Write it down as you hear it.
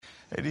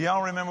Hey, do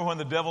y'all remember when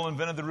the devil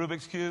invented the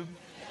Rubik's Cube?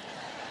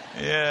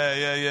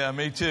 Yeah,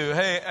 me too.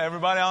 Hey,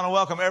 everybody, I want to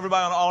welcome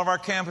everybody on all of our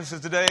campuses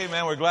today.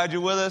 Man, we're glad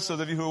you're with us. Those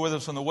of you who are with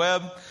us on the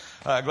web,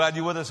 glad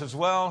you're with us as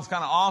well. It's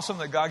kind of awesome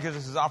that God gives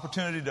us this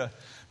opportunity to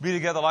be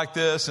together like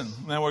this, and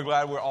man, we're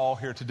glad we're all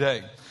here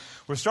today.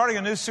 We're starting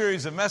a new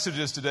series of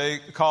messages today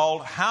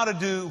called How to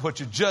Do What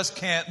You Just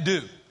Can't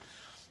Do.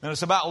 And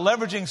it's about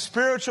leveraging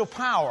spiritual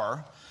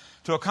power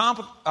to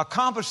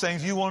accomplish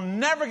things you will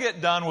never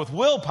get done with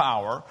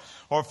willpower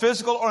or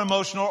physical or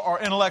emotional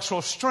or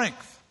intellectual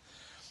strength.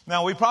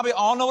 Now, we probably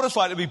all know what it's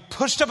like to be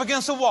pushed up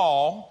against a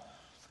wall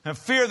and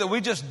fear that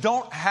we just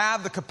don't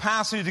have the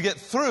capacity to get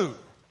through.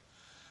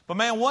 But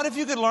man, what if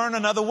you could learn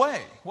another way?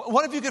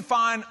 What if you could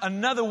find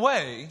another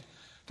way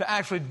to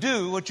actually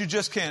do what you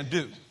just can't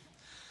do?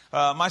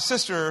 My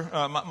sister,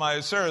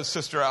 Sarah's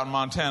sister out in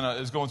Montana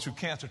is going through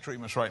cancer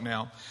treatments right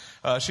now.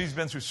 She's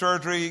been through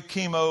surgery,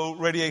 chemo,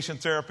 radiation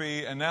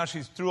therapy, and now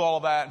she's through all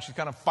of that, and she's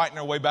kind of fighting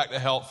her way back to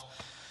health.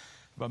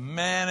 But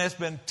man, it's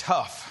been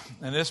tough,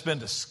 and it's been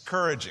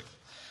discouraging.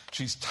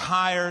 She's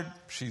tired.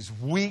 She's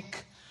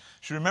weak.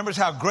 She remembers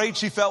how great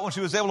she felt when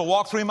she was able to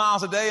walk 3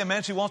 miles a day, and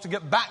man, she wants to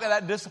get back to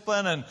that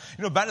discipline and,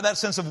 back to that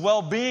sense of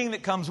well-being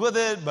that comes with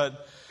it,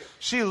 but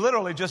she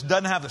literally just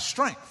doesn't have the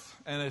strength,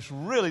 and it's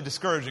really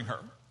discouraging her.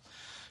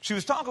 She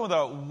was talking with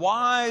a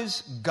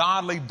wise,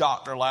 godly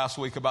doctor last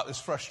week about this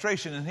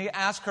frustration, and he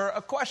asked her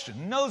a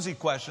question, nosy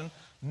question,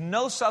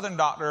 no Southern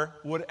doctor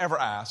would ever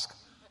ask.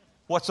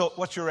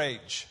 What's your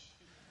age?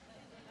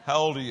 How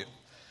old are you?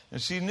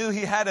 And she knew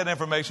he had that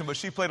information, but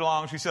she played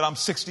along. She said, I'm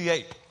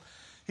 68.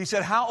 He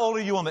said, how old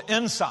are you on the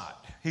inside?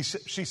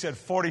 She said,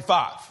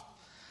 45.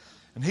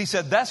 And he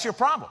said, that's your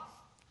problem.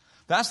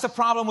 That's the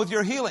problem with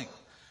your healing.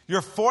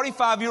 Your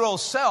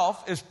 45-year-old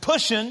self is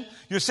pushing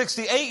your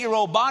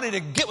 68-year-old body to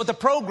get with the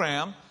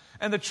program.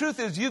 And the truth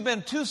is you've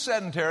been too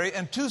sedentary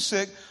and too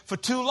sick for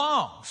too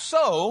long.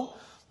 So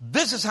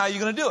this is how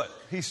you're going to do it.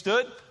 He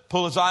stood,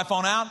 pulled his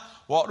iPhone out,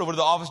 walked over to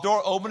the office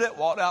door, opened it,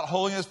 walked out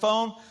holding his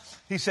phone.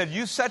 He said,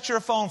 you set your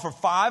phone for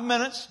 5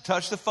 minutes,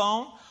 touch the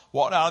phone,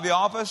 walked out of the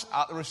office,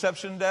 out the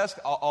reception desk,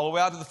 all the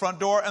way out to the front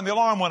door, and the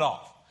alarm went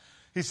off.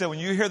 He said, when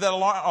you hear that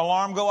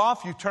alarm go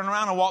off, you turn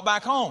around and walk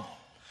back home.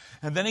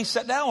 And then he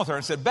sat down with her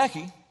and said,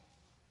 Becky,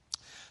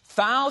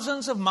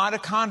 thousands of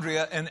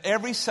mitochondria in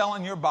every cell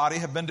in your body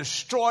have been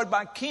destroyed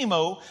by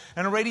chemo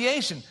and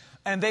radiation,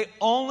 and they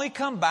only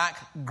come back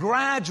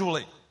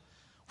gradually,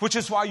 which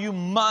is why you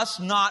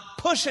must not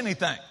push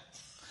anything.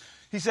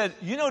 He said,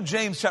 you know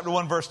James chapter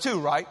 1, verse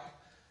 2, right?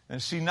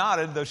 And she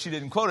nodded, though she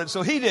didn't quote it.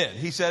 So he did.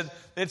 He said,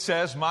 it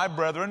says, my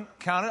brethren,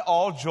 count it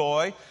all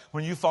joy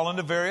when you fall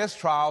into various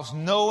trials,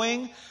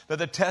 knowing that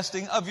the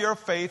testing of your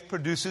faith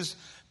produces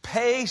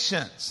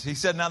patience. He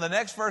said, now the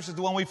next verse is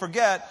the one we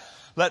forget.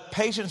 Let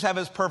patience have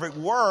its perfect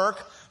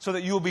work so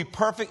that you will be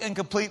perfect and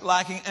complete,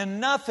 lacking in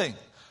nothing.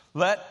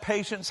 Let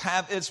patience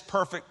have its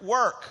perfect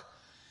work.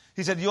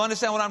 He said, you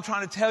understand what I'm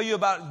trying to tell you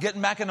about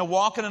getting back into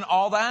walking and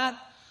all that?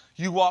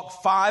 You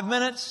walk 5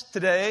 minutes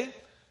today,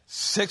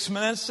 6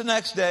 minutes the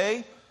next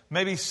day,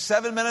 maybe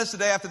 7 minutes the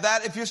day after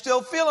that if you're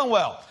still feeling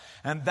well.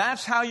 And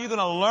that's how you're going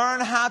to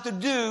learn how to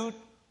do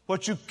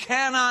what you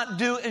cannot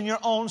do in your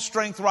own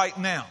strength right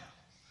now.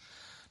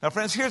 Now,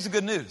 friends, here's the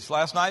good news.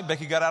 Last night,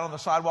 Becky got out on the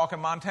sidewalk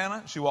in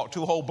Montana. She walked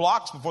 2 whole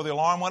blocks before the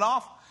alarm went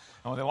off.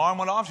 And when the alarm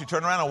went off, she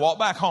turned around and walked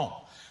back home.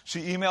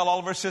 She emailed all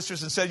of her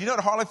sisters and said, it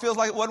hardly feels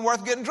like it wasn't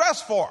worth getting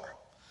dressed for.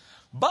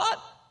 But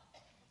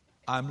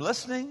I'm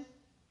listening.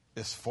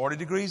 It's 40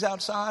 degrees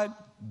outside,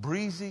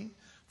 breezy,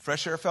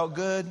 fresh air felt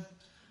good.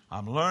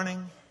 I'm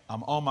learning.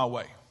 I'm on my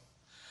way.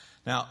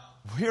 Now,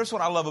 here's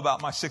what I love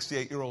about my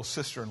 68-year-old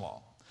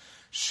sister-in-law.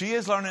 She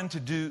is learning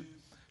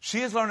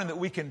that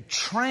we can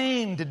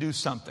train to do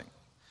something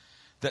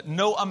that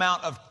no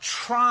amount of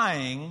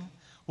trying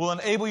will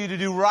enable you to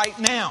do right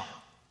now.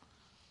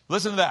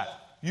 Listen to that.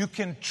 You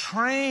can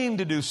train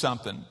to do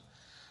something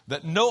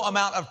that no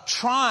amount of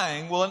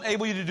trying will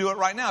enable you to do it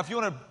right now. If you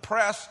want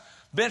to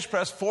bench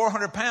press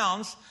 400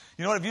 pounds,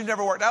 if you've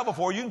never worked out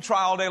before, you can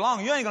try all day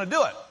long. You ain't going to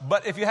do it.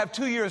 But if you have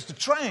 2 years to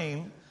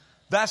train,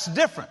 that's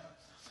different.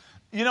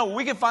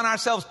 We can find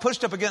ourselves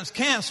pushed up against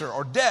cancer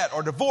or debt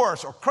or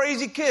divorce or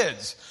crazy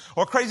kids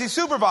or crazy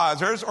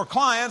supervisors or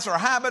clients or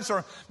habits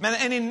or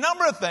any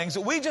number of things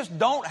that we just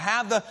don't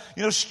have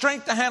the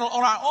strength to handle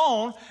on our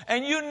own.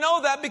 And you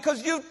know that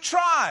because you've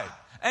tried.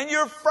 And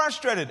you're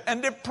frustrated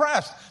and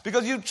depressed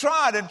because you've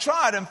tried and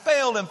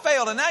failed.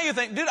 And now you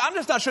think, dude, I'm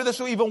just not sure this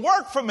will even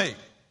work for me.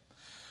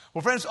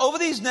 Well, friends, over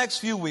these next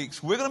few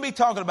weeks, we're going to be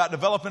talking about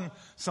developing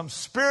some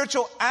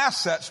spiritual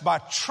assets by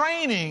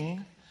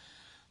training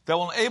that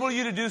will enable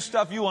you to do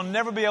stuff you will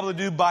never be able to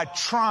do by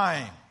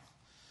trying.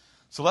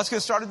 So let's get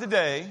started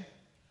today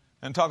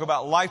and talk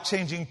about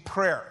life-changing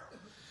prayer.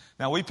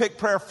 Now, we picked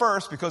prayer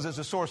first because it's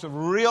a source of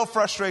real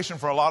frustration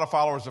for a lot of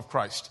followers of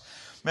Christ.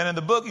 Man, in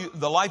the book,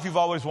 The Life You've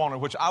Always Wanted,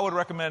 which I would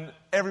recommend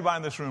everybody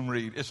in this room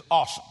read, it's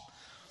awesome.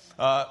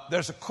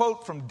 There's a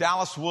quote from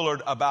Dallas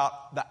Willard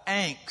about the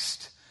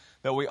angst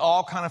that we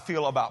all kind of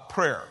feel about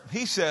prayer.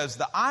 He says,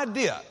 the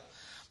idea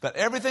that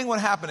everything would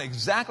happen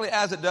exactly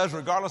as it does,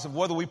 regardless of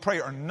whether we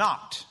pray or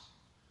not,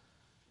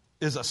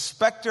 is a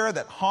specter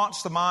that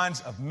haunts the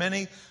minds of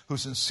many who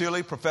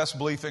sincerely profess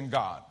belief in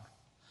God.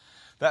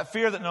 That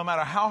fear that no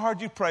matter how hard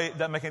you pray, it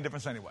doesn't make any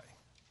difference anyway.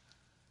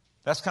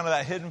 That's kind of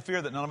that hidden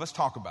fear that none of us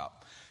talk about.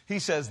 He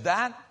says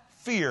that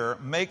fear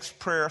makes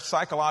prayer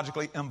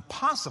psychologically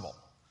impossible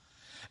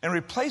and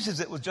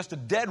replaces it with just a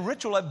dead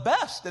ritual at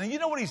best. And you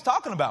know what he's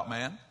talking about,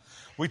 man.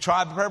 We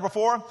tried prayer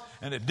before,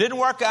 and it didn't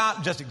work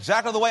out just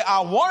exactly the way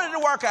I wanted it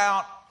to work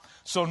out.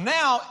 So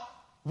now,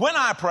 when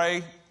I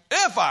pray,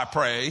 if I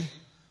pray,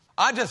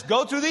 I just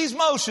go through these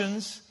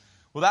motions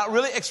without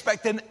really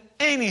expecting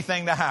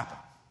anything to happen.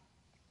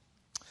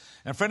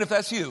 And friend, if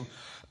that's you,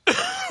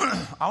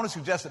 I want to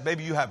suggest that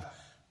maybe you have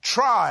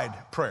tried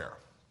prayer,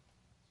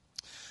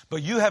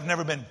 but you have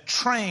never been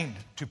trained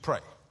to pray.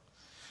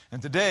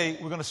 And today,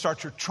 we're going to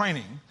start your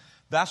training.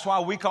 That's why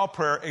we call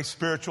prayer a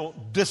spiritual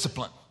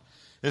discipline.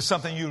 It's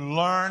something you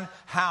learn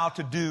how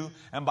to do,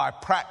 and by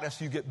practice,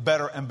 you get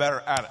better and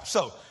better at it.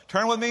 So,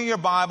 turn with me in your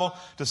Bible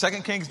to 2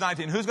 Kings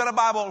 19. Who's got a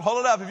Bible? Hold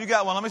it up if you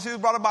got one. Let me see who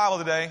brought a Bible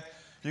today.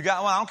 You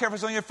got one? I don't care if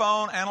it's on your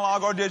phone,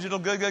 analog or digital.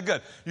 Good, good,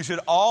 good. You should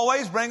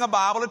always bring a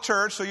Bible to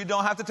church so you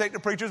don't have to take the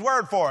preacher's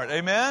word for it.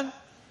 Amen?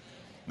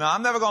 Now,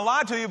 I'm never going to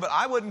lie to you, but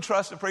I wouldn't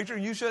trust the preacher,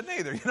 and you shouldn't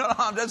either. You know what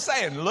I'm just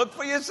saying? Look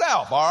for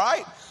yourself, all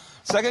right?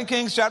 2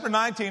 Kings chapter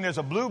 19, there's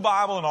a blue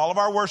Bible in all of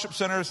our worship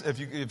centers.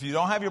 If you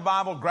don't have your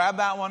Bible, grab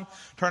that one.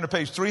 Turn to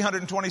page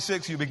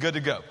 326. You'll be good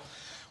to go.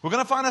 We're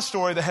going to find a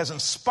story that has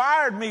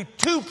inspired me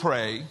to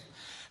pray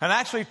and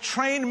actually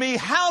trained me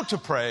how to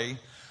pray,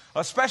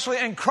 especially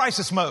in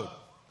crisis mode,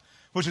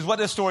 which is what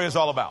this story is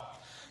all about.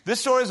 This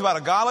story is about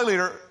a godly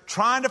leader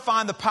trying to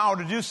find the power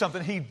to do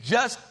something he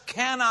just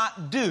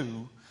cannot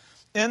do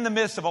in the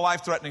midst of a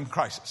life-threatening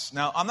crisis.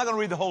 Now, I'm not going to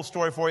read the whole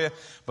story for you,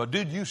 but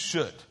dude, you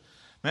should.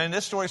 Man,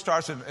 this story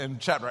starts in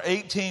chapter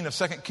 18 of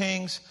 2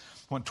 Kings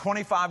when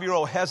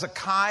 25-year-old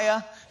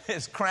Hezekiah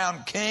is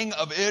crowned king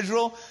of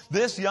Israel.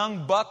 This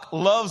young buck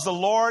loves the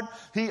Lord.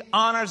 He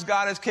honors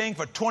God as king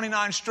for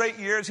 29 straight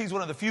years. He's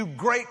one of the few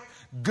great,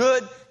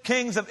 good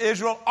kings of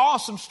Israel.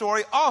 Awesome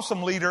story,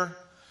 awesome leader.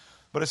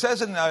 But it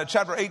says in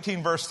chapter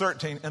 18, verse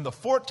 13, in the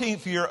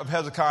 14th year of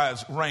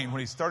Hezekiah's reign,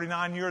 when he's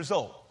 39 years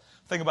old.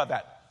 Think about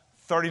that,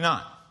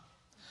 39.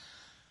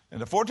 In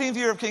the 14th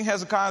year of King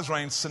Hezekiah's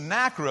reign,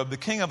 Sennacherib, the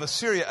king of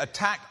Assyria,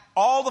 attacked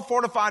all the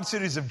fortified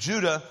cities of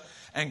Judah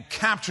and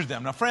captured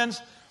them. Now,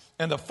 friends,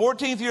 in the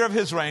 14th year of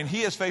his reign,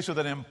 he is faced with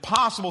an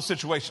impossible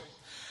situation.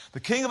 The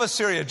king of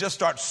Assyria just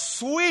starts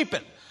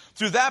sweeping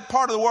through that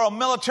part of the world,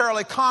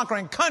 militarily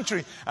conquering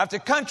country after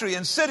country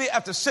and city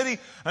after city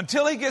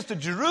until he gets to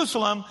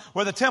Jerusalem,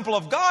 where the temple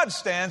of God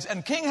stands,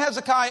 and King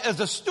Hezekiah is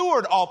the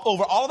steward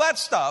over all that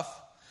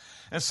stuff.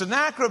 And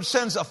Sennacherib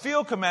sends a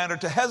field commander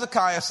to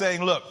Hezekiah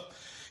saying, look,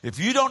 if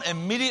you don't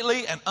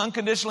immediately and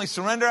unconditionally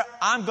surrender,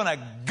 I'm going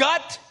to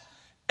gut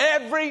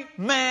every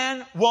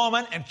man,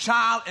 woman, and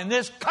child in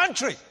this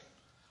country.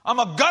 I'm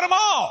going to gut them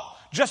all,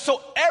 just so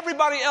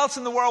everybody else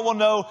in the world will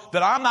know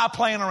that I'm not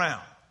playing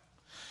around.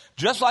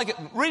 Just like it,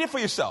 read it for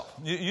yourself.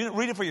 You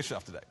read it for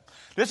yourself today.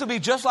 This would be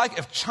just like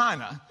if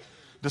China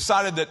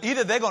decided that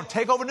either they're going to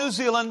take over New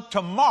Zealand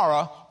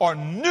tomorrow or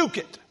nuke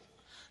it,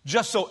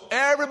 just so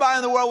everybody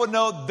in the world would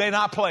know they're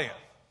not playing.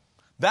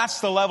 That's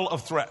the level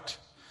of threat.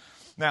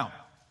 Now,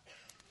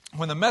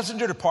 when the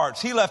messenger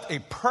departs, he left a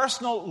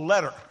personal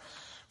letter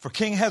for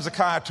King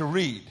Hezekiah to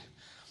read.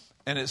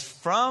 And it's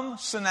from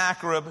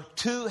Sennacherib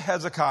to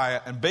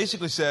Hezekiah and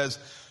basically says,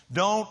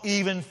 don't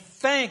even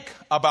think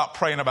about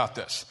praying about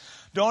this.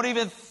 Don't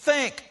even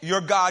think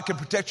your God can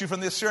protect you from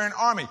the Assyrian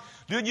army.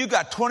 Dude, you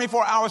got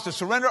 24 hours to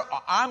surrender.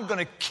 I'm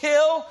going to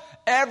kill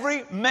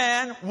every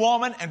man,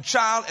 woman, and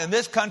child in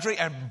this country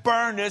and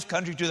burn this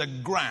country to the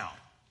ground.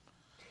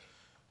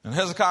 And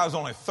Hezekiah was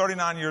only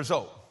 39 years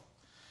old.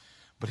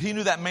 But he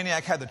knew that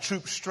maniac had the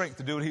troop strength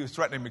to do what he was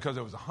threatening because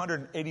there was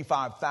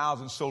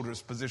 185,000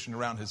 soldiers positioned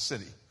around his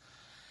city.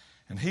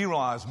 And he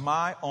realized,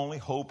 my only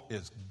hope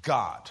is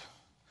God.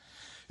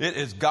 It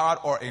is God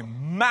or a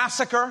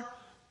massacre,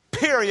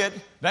 period.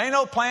 There ain't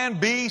no plan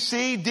B,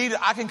 C, D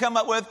that I can come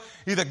up with.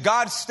 Either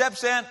God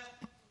steps in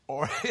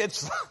or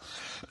it's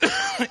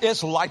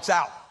lights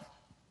out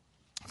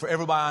for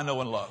everybody I know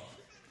and love.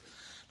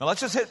 Now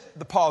let's just hit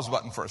the pause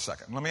button for a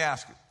second. Let me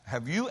ask you,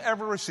 have you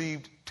ever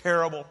received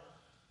terrible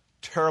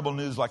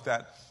news like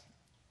that?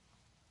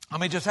 I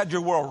mean, just had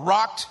your world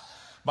rocked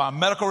by a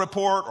medical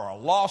report or a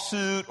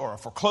lawsuit or a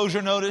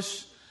foreclosure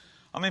notice.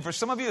 I mean, for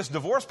some of you, it's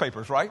divorce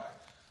papers, right?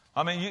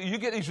 I mean, you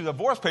get these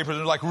divorce papers and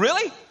they're like,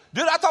 really?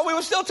 Dude, I thought we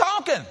were still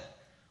talking.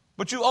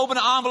 But you open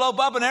the envelope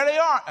up and there they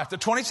are. After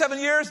 27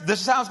 years,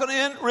 this is how it's going to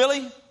end?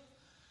 Really?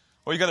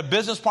 Or you got a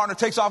business partner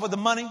takes off with the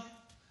money?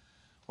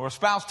 Or a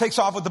spouse takes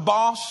off with the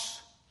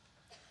boss?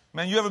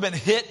 Man, you ever been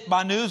hit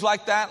by news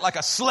like that? Like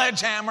a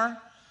sledgehammer?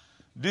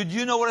 Dude,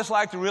 you know what it's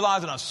like to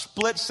realize in a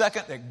split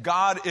second that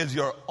God is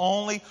your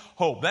only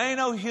hope. There ain't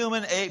no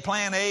human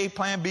plan A,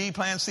 plan B,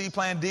 plan C,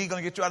 plan D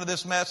going to get you out of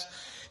this mess.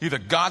 Either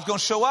God's going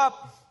to show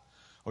up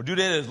or dude,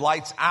 it is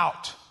lights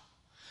out.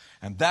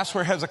 And that's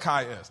where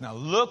Hezekiah is. Now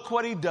look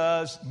what he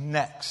does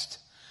next.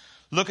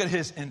 Look at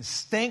his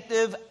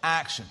instinctive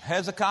action.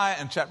 Hezekiah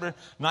in chapter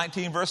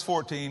 19, verse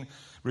 14,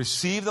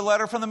 received the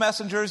letter from the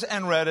messengers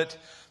and read it.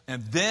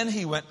 And then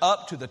he went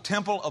up to the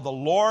temple of the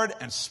Lord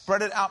and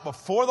spread it out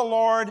before the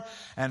Lord.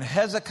 And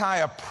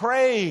Hezekiah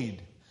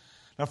prayed.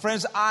 Now,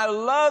 friends, I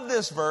love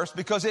this verse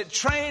because it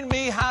trained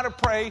me how to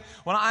pray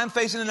when I'm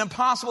facing an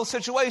impossible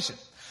situation.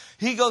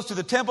 He goes to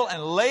the temple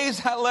and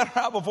lays that letter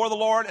out before the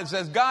Lord and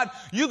says, God,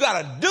 you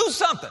got to do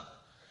something.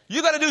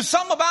 You got to do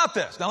something about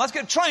this. Now, let's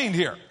get trained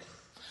here.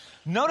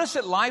 Notice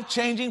that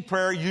life-changing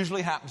prayer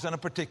usually happens in a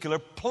particular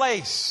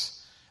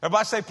place.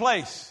 Everybody say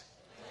place.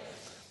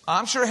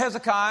 I'm sure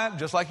Hezekiah,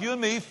 just like you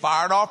and me,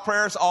 fired off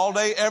prayers all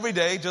day, every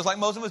day, just like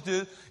most of us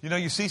do. You know,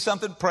 you see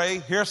something, pray,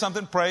 hear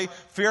something, pray,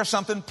 fear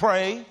something,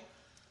 pray.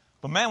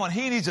 But man, when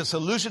he needs a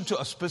solution to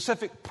a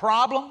specific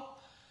problem,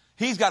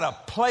 he's got a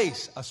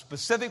place, a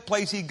specific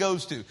place he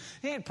goes to.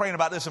 He ain't praying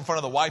about this in front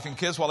of the wife and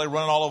kids while they're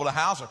running all over the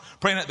house, or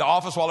praying at the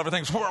office while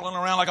everything's whirling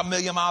around like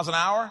 1,000,000 miles an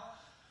hour.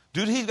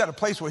 Dude, he's got a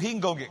place where he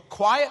can go get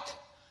quiet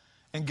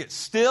and get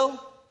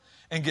still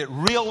and get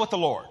real with the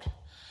Lord.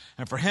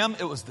 And for him,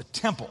 it was the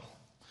temple.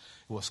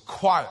 It was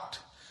quiet.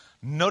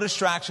 No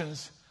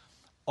distractions.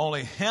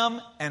 Only him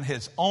and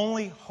his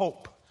only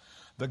hope.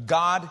 The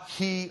God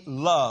he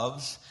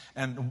loves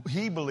and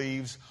he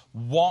believes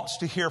wants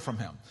to hear from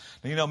him.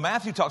 Now, you know,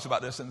 Matthew talks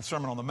about this in the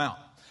Sermon on the Mount.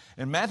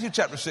 In Matthew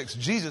chapter 6,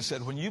 Jesus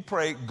said, when you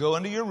pray, go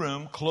into your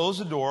room, close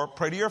the door,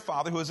 pray to your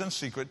Father who is in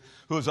secret,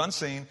 who is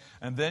unseen,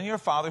 and then your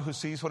Father who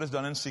sees what is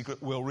done in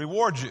secret will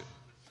reward you.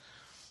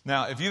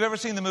 Now, if you've ever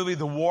seen the movie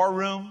The War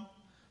Room,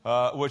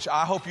 which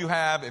I hope you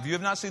have, if you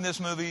have not seen this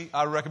movie,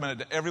 I recommend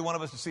it to every one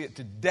of us to see it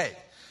today.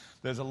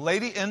 There's a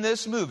lady in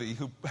this movie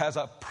who has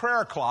a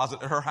prayer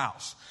closet at her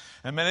house.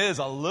 And man, it is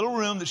a little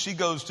room that she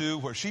goes to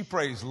where she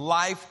prays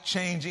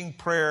life-changing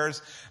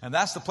prayers. And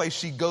that's the place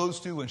she goes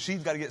to when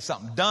she's got to get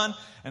something done.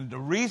 And the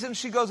reason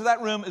she goes to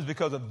that room is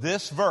because of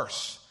this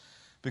verse.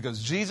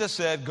 Because Jesus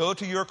said, go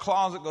to your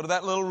closet, go to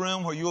that little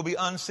room where you will be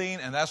unseen,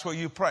 and that's where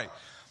you pray.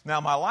 Now,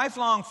 my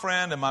lifelong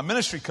friend and my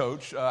ministry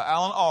coach,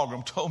 Alan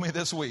Algram, told me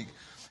this week,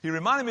 he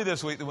reminded me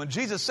this week that when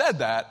Jesus said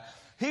that,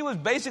 he was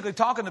basically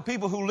talking to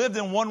people who lived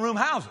in one-room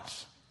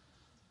houses.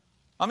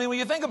 I mean, when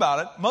you think about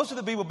it, most of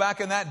the people back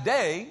in that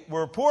day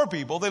were poor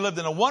people. They lived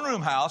in a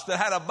one-room house that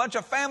had a bunch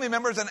of family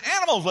members and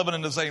animals living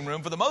in the same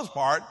room for the most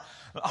part.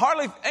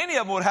 Hardly any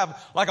of them would have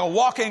like a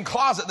walk-in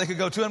closet they could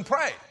go to and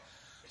pray.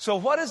 So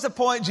what is the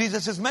point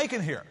Jesus is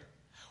making here?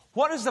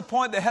 What is the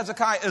point that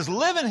Hezekiah is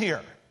living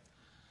here?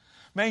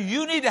 Man,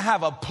 you need to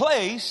have a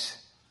place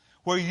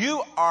where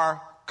you are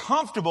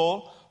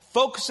comfortable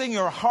focusing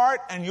your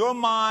heart and your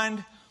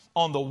mind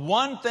on the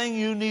one thing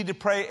you need to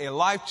pray a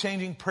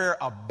life-changing prayer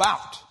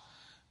about.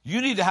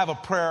 You need to have a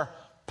prayer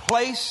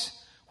place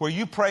where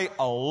you pray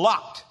a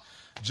lot.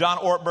 John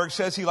Ortberg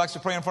says he likes to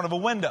pray in front of a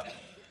window.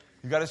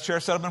 He's got his chair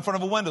set up in front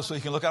of a window so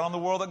he can look out on the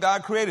world that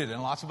God created,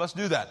 and lots of us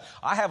do that.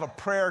 I have a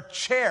prayer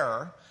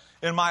chair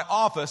in my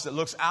office that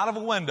looks out of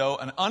a window,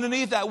 and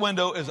underneath that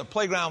window is a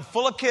playground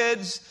full of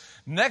kids,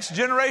 next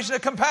generation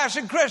of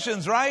compassion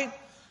Christians, right?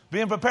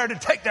 Being prepared to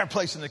take their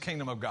place in the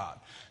kingdom of God.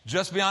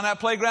 Just beyond that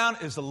playground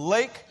is the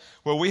lake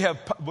where we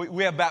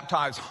have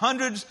baptized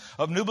hundreds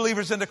of new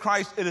believers into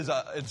Christ. It is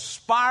an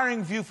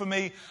inspiring view for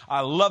me.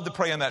 I love to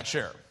pray in that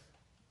chair.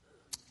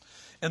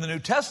 In the New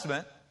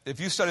Testament, if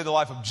you study the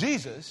life of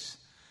Jesus,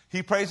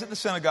 he prays at the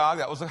synagogue.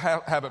 That was a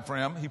habit for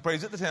him. He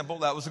prays at the temple.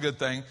 That was a good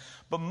thing.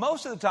 But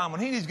most of the time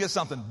when he needs to get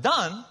something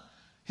done,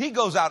 he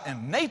goes out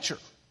in nature.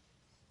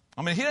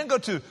 I mean, he didn't go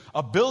to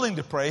a building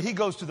to pray. He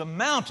goes to the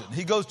mountain.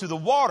 He goes to the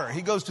water.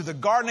 He goes to the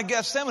Garden of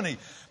Gethsemane.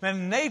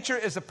 Man, nature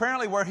is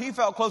apparently where he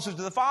felt closest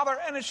to the Father,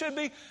 and it should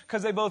be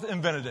because they both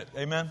invented it.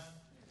 Amen?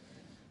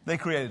 They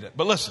created it.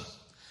 But listen,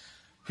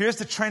 here's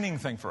the training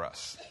thing for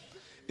us.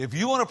 If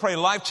you want to pray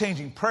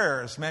life-changing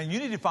prayers, man, you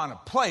need to find a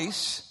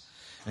place,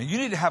 and you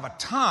need to have a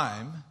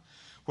time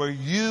where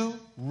you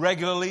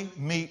regularly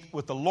meet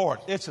with the Lord.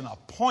 It's an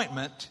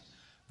appointment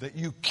that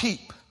you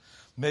keep.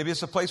 Maybe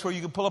it's a place where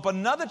you can pull up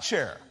another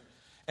chair.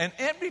 An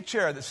empty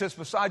chair that sits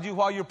beside you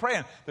while you're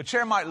praying. The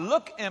chair might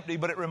look empty,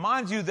 but it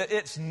reminds you that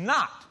it's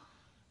not.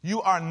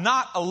 You are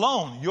not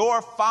alone.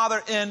 Your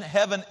Father in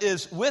heaven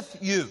is with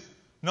you,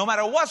 no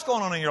matter what's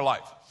going on in your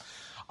life.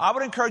 I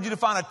would encourage you to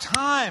find a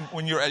time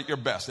when you're at your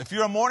best. If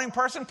you're a morning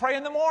person, pray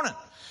in the morning.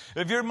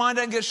 If your mind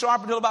doesn't get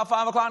sharp until about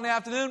 5 o'clock in the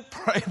afternoon,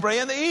 pray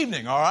in the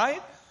evening, all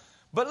right?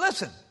 But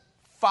listen,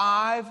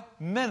 5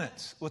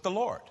 minutes with the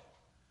Lord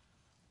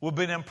will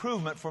be an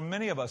improvement for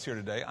many of us here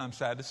today, I'm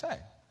sad to say.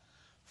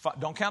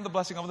 Don't count the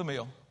blessing over the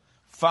meal.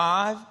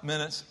 5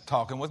 minutes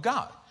talking with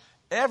God.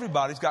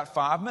 Everybody's got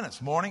 5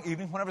 minutes, morning,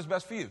 evening, whenever's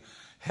best for you.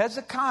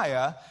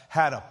 Hezekiah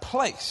had a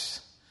place.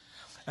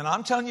 And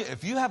I'm telling you,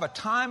 if you have a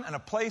time and a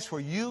place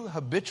where you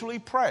habitually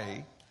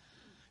pray,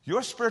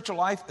 your spiritual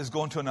life is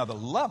going to another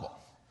level.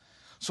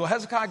 So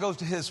Hezekiah goes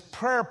to his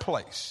prayer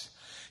place.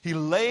 He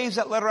lays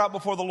that letter out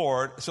before the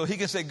Lord so he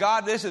can say,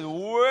 God, this is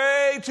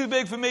way too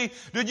big for me.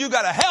 Dude, you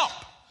got to help.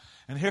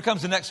 And here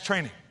comes the next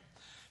training.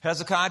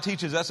 Hezekiah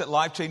teaches us that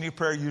life-changing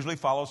prayer usually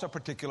follows a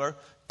particular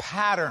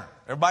pattern.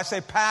 Everybody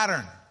say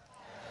pattern.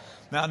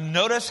 Now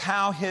notice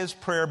how his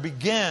prayer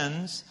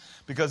begins,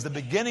 because the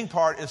beginning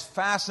part is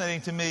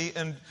fascinating to me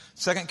in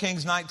 2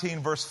 Kings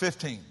 19 verse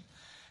 15.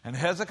 And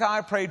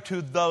Hezekiah prayed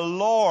to the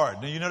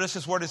Lord. Now you notice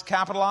this word is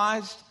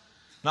capitalized.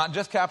 Not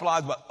just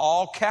capitalized, but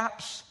all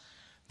caps.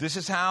 This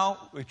is how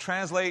we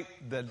translate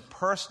the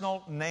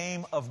personal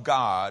name of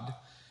God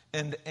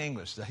into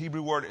English. The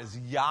Hebrew word is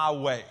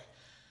Yahweh.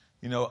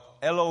 You know,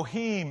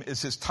 Elohim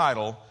is his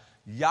title.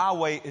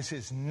 Yahweh is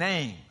his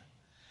name.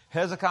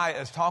 Hezekiah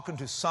is talking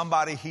to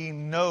somebody he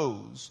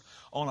knows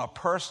on a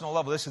personal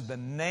level. This is the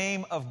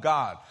name of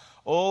God.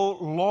 O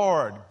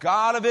Lord,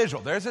 God of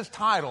Israel. There's his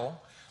title.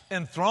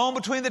 Enthroned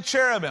between the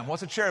cherubim.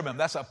 What's a cherubim?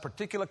 That's a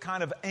particular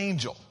kind of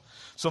angel.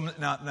 So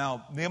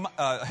now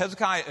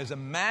Hezekiah is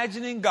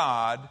imagining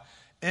God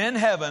in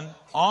heaven,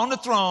 on the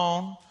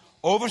throne,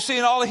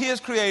 overseeing all that he has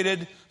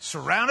created,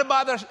 surrounded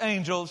by the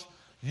angels.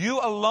 You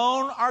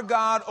alone are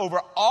God over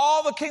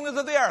all the kingdoms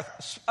of the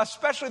earth,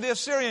 especially the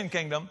Assyrian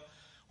kingdom,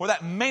 where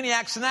that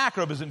maniac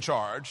Sennacherib is in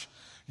charge.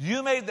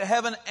 You made the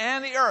heaven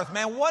and the earth.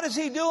 Man, what is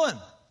he doing?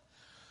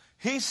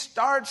 He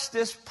starts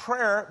this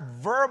prayer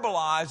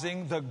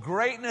verbalizing the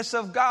greatness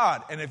of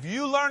God. And if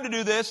you learn to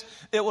do this,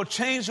 it will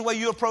change the way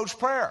you approach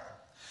prayer.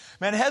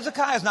 Man,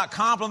 Hezekiah is not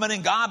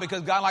complimenting God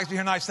because God likes to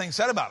hear nice things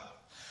said about him.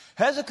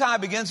 Hezekiah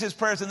begins his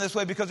prayers in this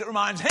way because it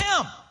reminds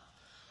him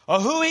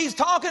of who he's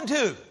talking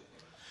to.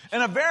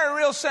 In a very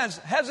real sense,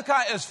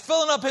 Hezekiah is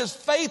filling up his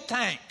faith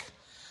tank.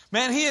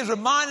 Man, he is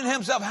reminding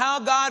himself how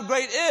God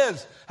great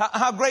is,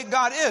 how great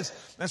God is.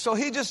 And so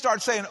he just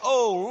starts saying,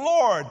 oh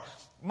Lord,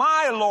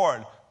 my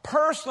Lord,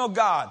 personal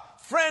God,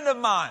 friend of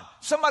mine,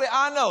 somebody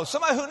I know,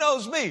 somebody who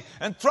knows me,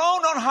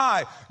 enthroned on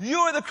high. You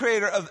are the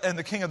creator and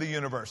the king of the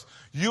universe.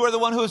 You are the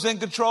one who is in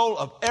control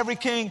of every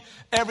king,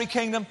 every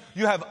kingdom.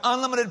 You have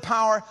unlimited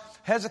power.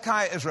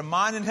 Hezekiah is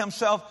reminding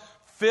himself,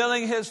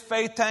 filling his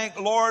faith tank,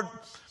 Lord,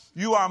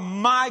 you are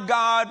my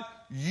God.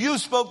 You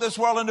spoke this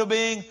world into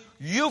being.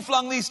 You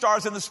flung these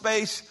stars into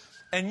space,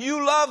 and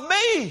you love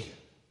me.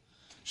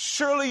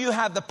 Surely you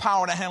have the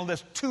power to handle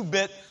this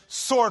 2-bit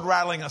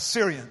sword-rattling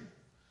Assyrian.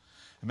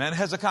 Man,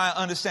 Hezekiah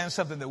understands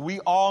something that we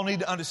all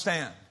need to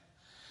understand.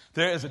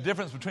 There is a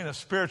difference between a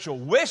spiritual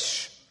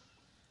wish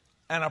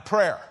and a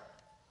prayer.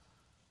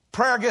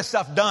 Prayer gets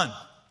stuff done.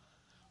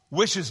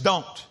 Wishes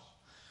don't.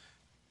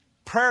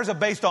 Prayers are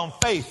based on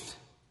faith.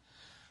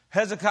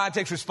 Hezekiah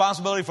takes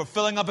responsibility for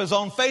filling up his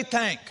own faith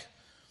tank.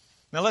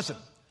 Now listen,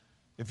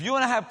 if you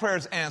want to have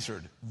prayers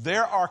answered,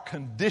 there are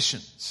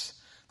conditions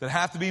that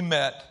have to be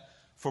met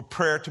for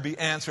prayer to be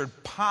answered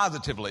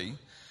positively.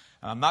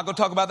 I'm not going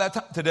to talk about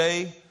that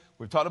today.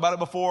 We've talked about it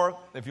before.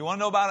 If you want to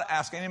know about it,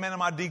 ask any man in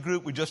my D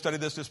group. We just studied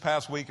this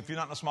past week. If you're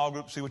not in a small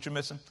group, see what you're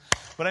missing.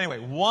 But anyway,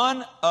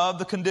 one of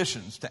the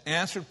conditions to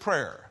answered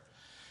prayer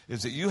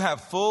is that you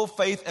have full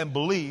faith and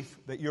belief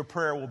that your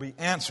prayer will be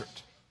answered.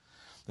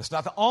 That's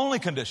not the only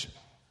condition,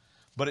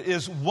 but it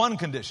is one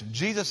condition.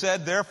 Jesus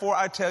said, therefore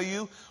I tell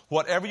you,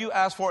 whatever you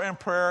ask for in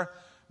prayer,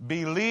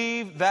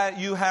 believe that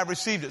you have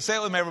received it. Say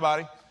it with me,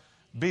 everybody.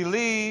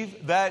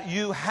 Believe that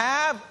you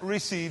have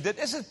received it.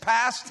 This is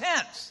past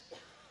tense.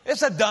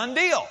 It's a done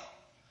deal.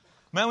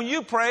 Man, when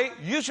you pray,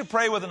 you should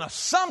pray with an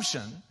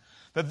assumption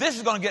that this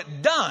is going to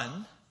get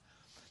done.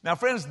 Now,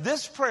 friends,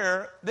 this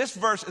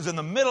verse is in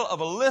the middle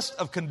of a list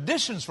of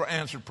conditions for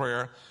answered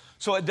prayer.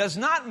 So it does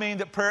not mean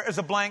that prayer is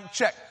a blank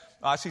check.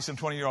 I see some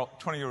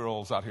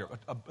 20-year-olds out here.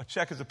 A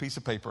check is a piece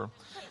of paper,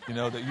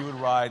 that you would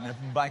write and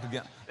blank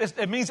again.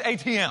 It means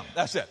ATM.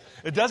 That's it.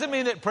 It doesn't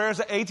mean that prayer is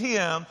an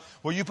ATM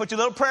where you put your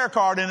little prayer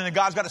card in and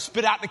God's got to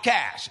spit out the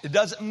cash. It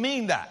doesn't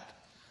mean that.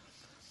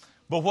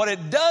 But what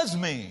it does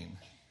mean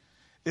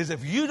is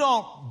if you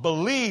don't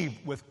believe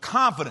with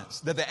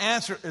confidence that the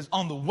answer is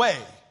on the way,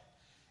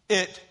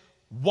 it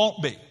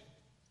won't be.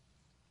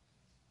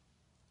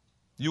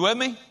 You with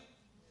me?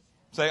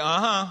 Say,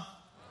 uh-huh.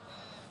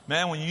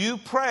 Man, when you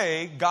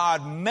pray,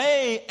 God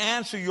may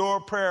answer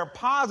your prayer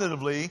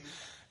positively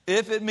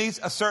if it meets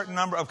a certain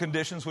number of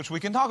conditions, which we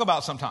can talk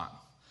about sometime.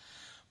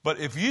 But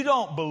if you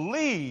don't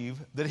believe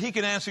that he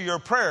can answer your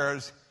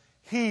prayers,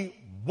 he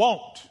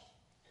won't.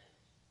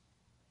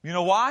 You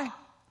know why?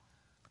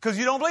 Because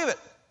you don't believe it.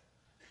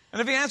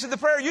 And if he answered the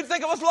prayer, you'd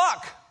think it was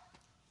luck.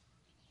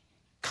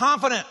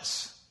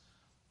 Confidence.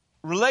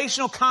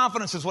 Relational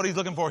confidence is what he's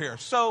looking for here.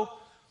 So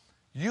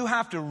you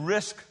have to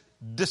risk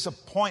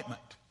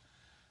disappointment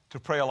to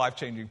pray a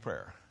life-changing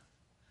prayer.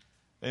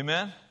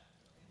 Amen?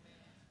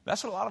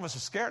 That's what a lot of us are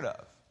scared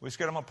of. We're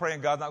scared I'm going to pray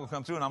and God's not going to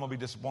come through and I'm going to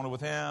be disappointed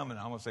with him and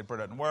I'm going to say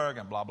prayer doesn't work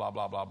and blah, blah,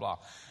 blah, blah, blah.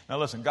 Now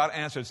listen, God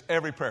answers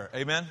every prayer.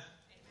 Amen?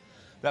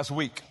 That's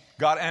weak.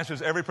 God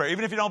answers every prayer.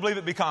 Even if you don't believe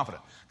it, be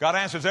confident. God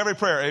answers every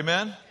prayer.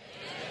 Amen? Amen?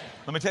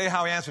 Let me tell you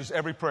how he answers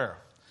every prayer.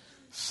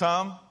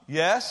 Some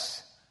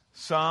yes,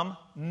 some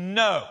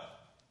no.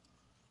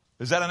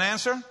 Is that an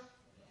answer? Yes.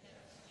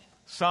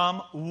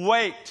 Some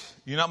wait.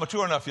 You're not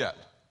mature enough yet.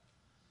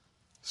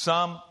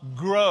 Some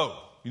grow.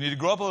 You need to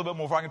grow up a little bit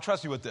more before I can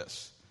trust you with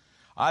this.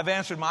 I've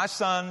answered my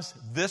sons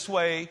this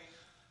way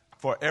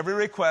For every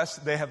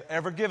request they have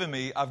ever given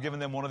me, I've given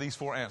them one of these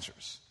 4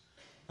 answers.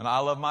 And I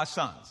love my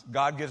sons.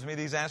 God gives me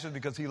these answers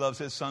because he loves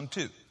his son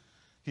too.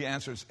 He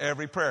answers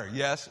every prayer.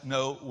 Yes,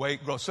 no,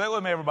 wait, grow. Say it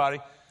with me, everybody.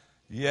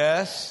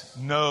 Yes,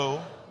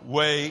 no,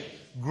 wait,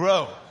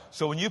 grow.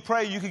 So when you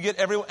pray, you can get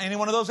any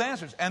one of those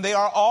answers. And they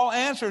are all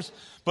answers.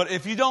 But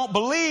if you don't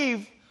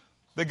believe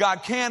that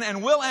God can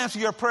and will answer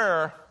your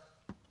prayer,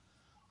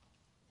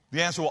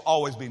 the answer will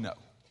always be no.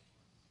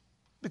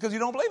 Because you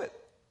don't believe it.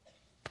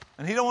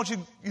 And he don't want you,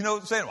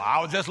 saying, well,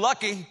 I was just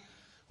lucky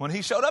when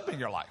he showed up in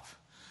your life.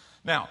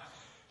 Now,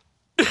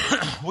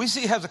 we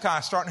see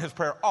Hezekiah starting his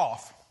prayer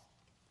off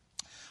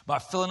by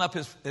filling up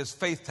his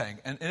faith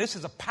tank. And this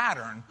is a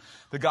pattern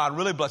that God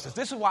really blesses.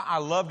 This is why I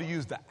love to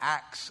use the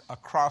ACTS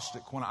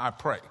acrostic when I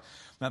pray.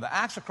 Now, the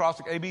ACTS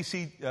acrostic,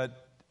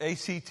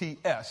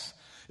 ACTS,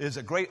 is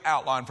a great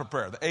outline for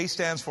prayer. The A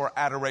stands for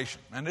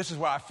adoration. And this is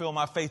where I fill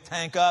my faith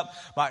tank up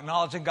by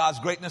acknowledging God's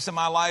greatness in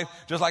my life,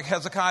 just like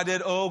Hezekiah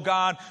did. Oh,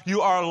 God,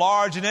 you are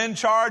large and in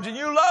charge, and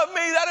you love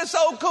me. That is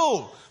so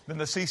cool. Then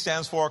the C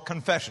stands for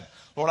confession.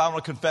 Lord, I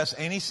want to confess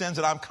any sins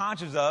that I'm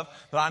conscious of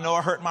that I know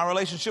are hurting my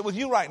relationship with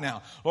you right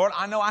now. Lord,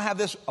 I know I have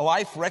this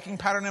life-wrecking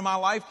pattern in my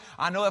life.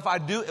 I know if I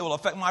do, it will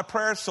affect my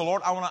prayers. So,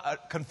 Lord, I want to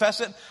confess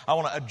it. I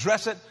want to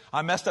address it.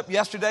 I messed up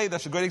yesterday.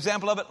 That's a great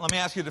example of it. Let me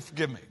ask you to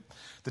forgive me.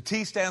 The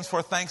T stands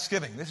for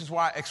thanksgiving. This is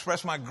why I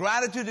express my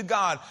gratitude to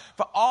God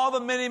for all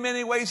the many,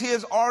 many ways he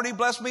has already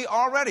blessed me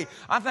already.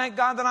 I thank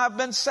God that I've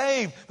been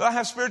saved, that I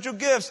have spiritual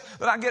gifts,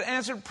 that I get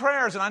answered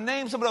prayers, and I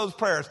name some of those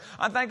prayers.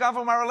 I thank God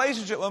for my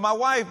relationship with my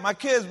wife, my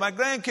kids, my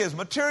grandkids,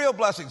 material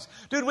blessings.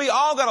 Dude, we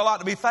all got a lot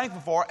to be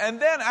thankful for.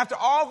 And then after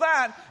all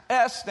that,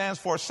 S stands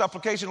for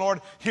supplication. Lord,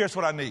 here's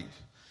what I need.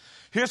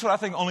 Here's what I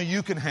think only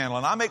you can handle.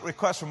 And I make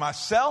requests for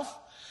myself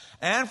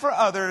and for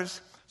others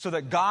so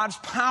that God's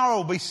power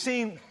will be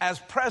seen as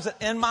present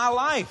in my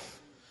life.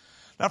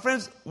 Now,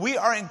 friends, we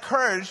are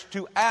encouraged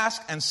to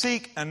ask and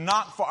seek and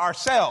knock for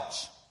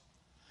ourselves.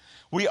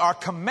 We are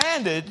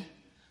commanded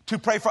to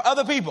pray for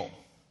other people.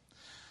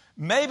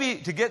 Maybe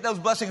to get those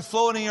blessings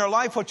flowing in your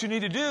life, what you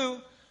need to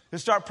do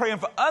is start praying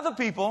for other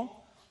people,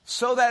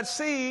 sow that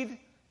seed,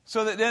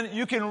 so that then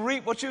you can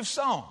reap what you've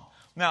sown.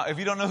 Now, if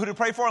you don't know who to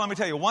pray for, let me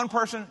tell you, one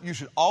person you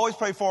should always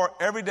pray for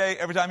every day,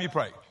 every time you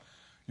pray.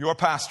 Your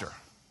pastor.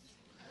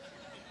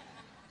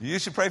 You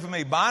should pray for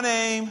me by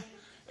name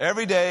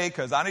every day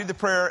because I need the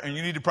prayer and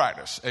you need to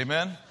practice.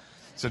 Amen?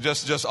 So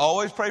just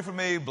always pray for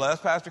me. Bless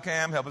Pastor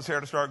Cam. Help his hair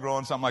to start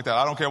growing, something like that.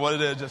 I don't care what it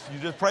is. You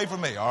just pray for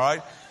me, all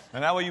right?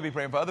 And that way you'll be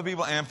praying for other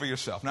people and for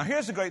yourself. Now,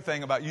 here's the great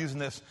thing about using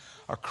this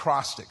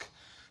acrostic.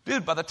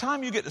 Dude, by the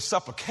time you get to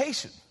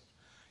supplication,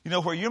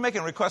 where you're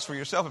making requests for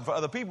yourself and for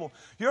other people,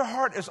 your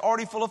heart is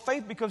already full of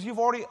faith because you've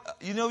already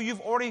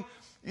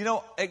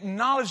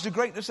acknowledged the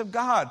greatness of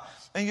God.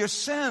 And your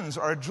sins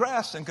are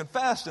addressed and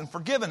confessed and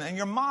forgiven. And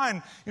your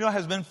mind,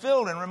 has been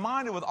filled and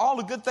reminded with all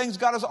the good things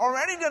God has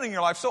already done in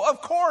your life. So, of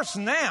course,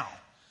 now,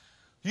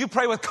 you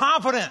pray with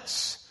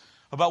confidence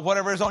about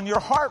whatever is on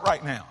your heart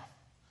right now.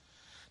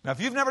 Now,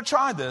 if you've never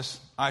tried this,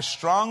 I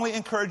strongly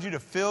encourage you to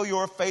fill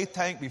your faith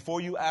tank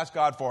before you ask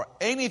God for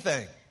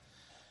anything.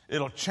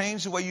 It'll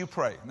change the way you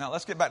pray. Now,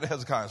 let's get back to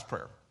Hezekiah's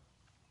prayer.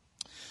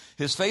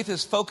 His faith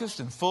is focused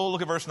and full.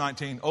 Look at verse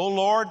 19. Oh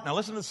Lord, now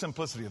listen to the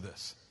simplicity of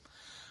this.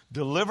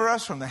 Deliver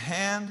us from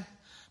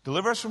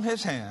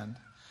his hand,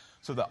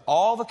 so that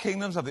all the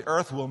kingdoms of the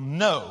earth will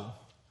know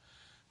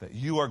that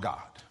you are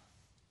God.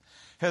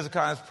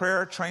 Hezekiah's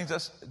prayer trains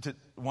us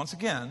once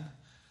again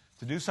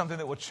to do something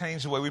that will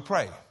change the way we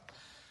pray.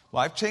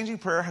 Life-changing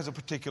prayer has a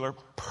particular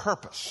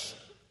purpose.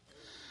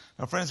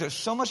 Now, friends, there's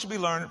so much to be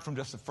learned from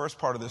just the first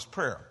part of this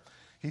prayer.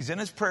 He's in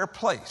his prayer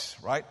place,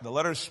 right? The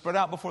letters spread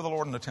out before the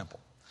Lord in the temple.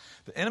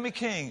 The enemy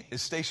king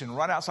is stationed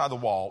right outside the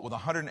wall with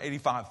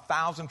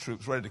 185,000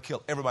 troops ready to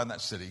kill everybody in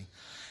that city.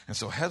 And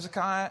so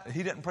Hezekiah,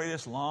 he didn't pray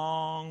this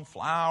long,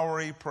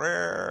 flowery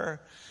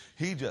prayer.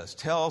 He just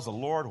tells the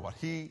Lord what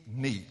he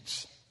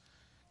needs.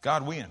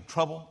 God, we in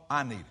trouble.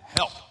 I need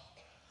help.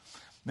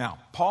 Now,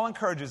 Paul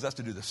encourages us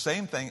to do the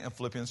same thing in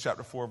Philippians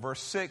chapter 4,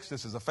 verse 6.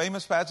 This is a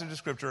famous passage of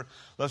Scripture.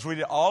 Let's read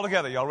it all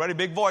together. Y'all ready?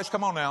 Big voice.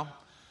 Come on now.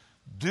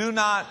 Do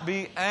not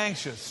be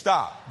anxious.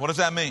 Stop. What does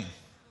that mean?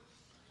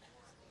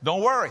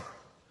 Don't worry.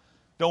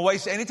 Don't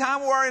waste any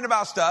time worrying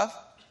about stuff.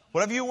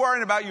 Whatever you're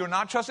worrying about, you're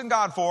not trusting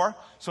God for.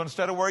 So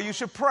instead of worry, you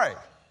should pray.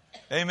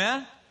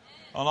 Amen?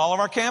 On all of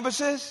our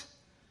campuses?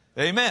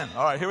 Amen.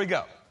 All right, here we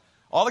go.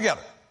 All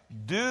together.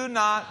 Do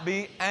not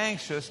be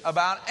anxious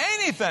about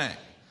anything,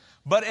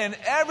 but in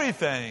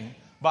everything,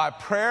 by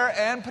prayer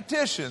and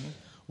petition,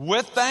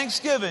 with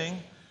thanksgiving,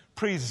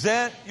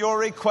 present your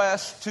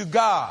requests to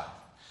God.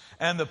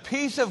 And the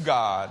peace of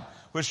God,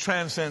 which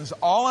transcends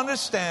all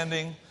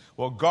understanding,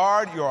 will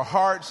guard your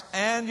hearts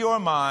and your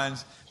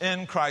minds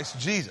in Christ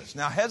Jesus.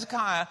 Now,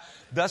 Hezekiah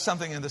does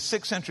something in the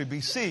 6th century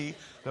BC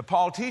that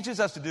Paul teaches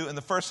us to do in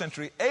the 1st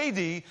century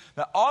AD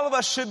that all of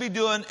us should be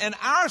doing in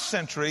our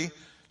century.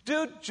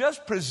 Dude,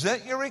 just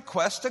present your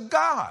request to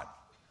God.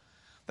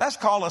 That's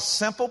called a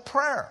simple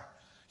prayer.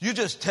 You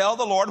just tell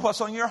the Lord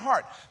what's on your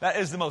heart. That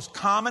is the most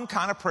common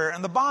kind of prayer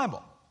in the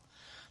Bible.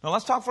 Now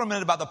let's talk for a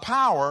minute about the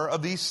power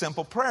of these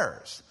simple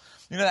prayers.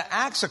 You know, the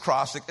Acts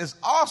acrostic is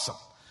awesome.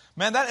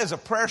 Man, that is a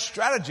prayer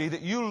strategy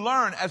that you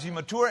learn as you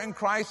mature in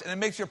Christ, and it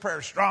makes your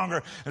prayer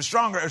stronger and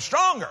stronger and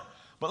stronger.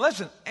 But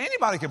listen,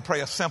 anybody can pray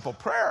a simple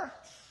prayer.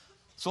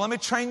 So let me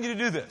train you to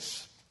do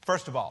this.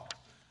 First of all,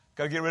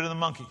 got to get rid of the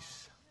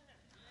monkeys.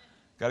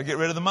 Got to get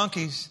rid of the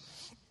monkeys.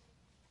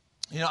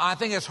 You know, I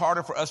think it's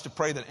harder for us to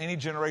pray than any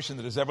generation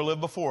that has ever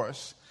lived before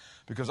us,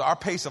 because our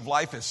pace of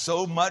life is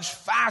so much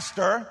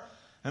faster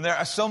and there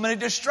are so many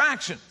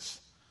distractions.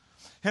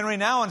 Henry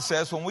Nouwen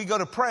says when we go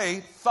to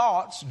pray,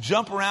 thoughts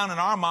jump around in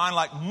our mind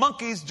like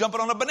monkeys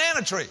jumping on a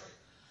banana tree.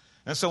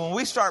 And so when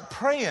we start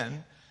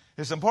praying,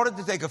 it's important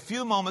to take a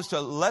few moments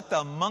to let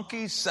the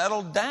monkeys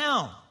settle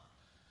down.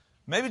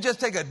 Maybe just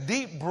take a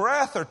deep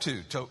breath or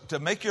two to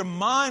make your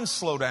mind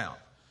slow down.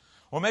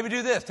 Or maybe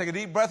do this. Take a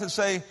deep breath and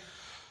say,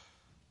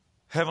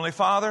 Heavenly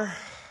Father,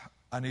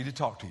 I need to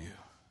talk to you.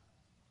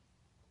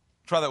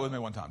 Try that with me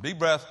one time. Deep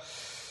breath.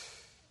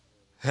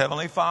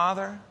 Heavenly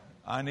Father,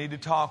 I need to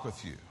talk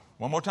with you.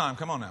 One more time.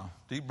 Come on now.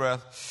 Deep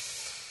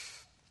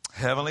breath.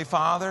 Heavenly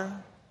Father,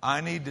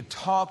 I need to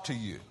talk to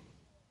you.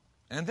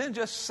 And then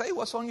just say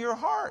what's on your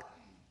heart.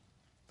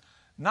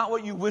 Not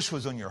what you wish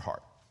was on your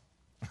heart.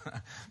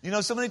 You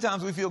know, so many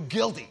times we feel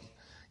guilty,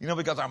 you know,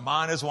 because our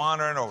mind is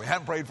wandering, or we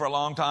haven't prayed for a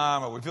long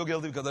time, or we feel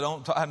guilty because I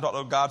haven't talked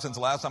to God since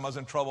the last time I was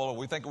in trouble, or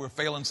we think we're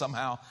failing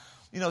somehow.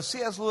 You know,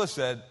 C.S. Lewis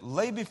said,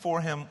 lay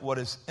before him what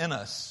is in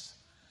us,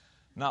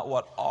 not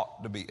what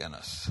ought to be in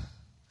us.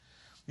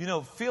 You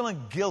know,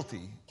 feeling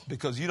guilty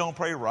because you don't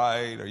pray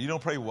right, or you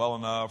don't pray well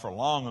enough, or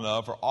long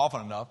enough, or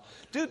often enough,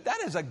 dude,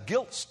 that is a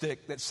guilt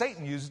stick that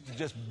Satan uses to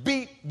just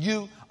beat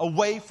you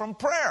away from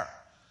prayer.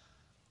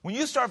 When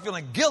you start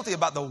feeling guilty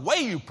about the way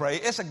you pray,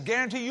 it's a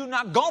guarantee you're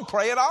not going to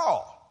pray at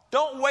all.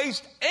 Don't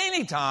waste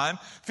any time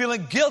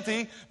feeling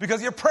guilty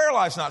because your prayer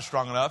life's not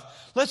strong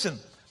enough. Listen,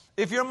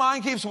 if your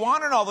mind keeps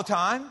wandering all the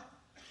time,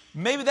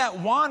 maybe that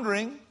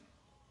wandering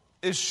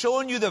is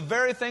showing you the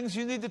very things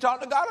you need to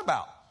talk to God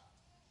about.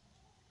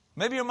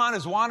 Maybe your mind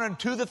is wandering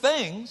to the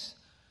things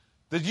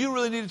that you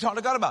really need to talk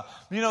to God about.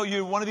 You know,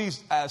 you're one of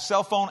these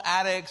cell phone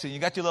addicts, and you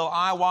got your little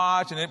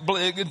iWatch,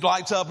 and it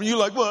lights up, and you're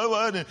like,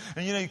 what? And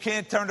you know, you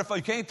can't turn the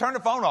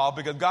phone off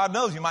because God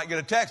knows you might get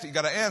a text that you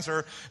got to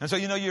answer. And so,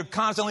 you know, you're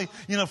constantly,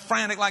 you know,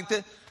 frantic like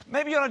this.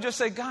 Maybe you ought to just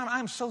say, God,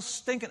 I'm so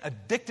stinking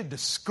addicted to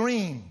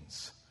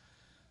screens.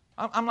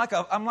 I'm like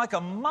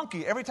a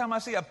monkey. Every time I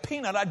see a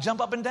peanut, I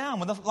jump up and down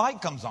when the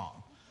light comes on.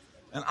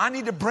 And I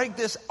need to break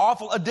this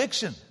awful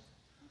addiction.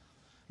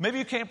 Maybe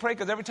you can't pray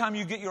because every time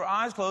you get your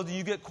eyes closed and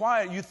you get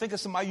quiet, you think of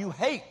somebody you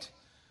hate.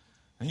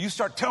 And you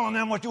start telling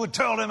them what you would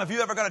tell them if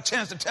you ever got a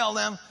chance to tell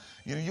them.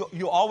 You know,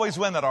 you always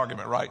win that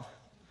argument, right?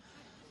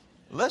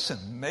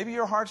 Listen, maybe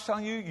your heart's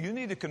telling you you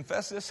need to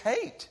confess this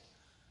hate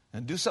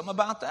and do something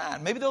about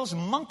that. Maybe those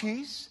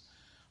monkeys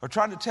are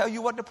trying to tell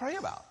you what to pray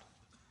about.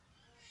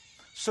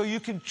 So you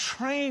can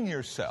train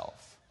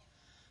yourself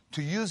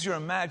to use your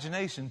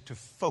imagination to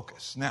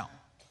focus. Now,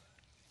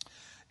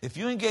 if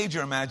you engage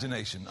your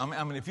imagination,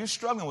 I mean, if you're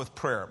struggling with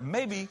prayer,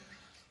 maybe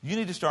you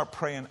need to start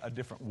praying a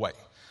different way.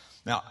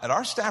 Now, at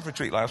our staff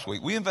retreat last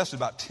week, we invested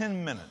about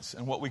 10 minutes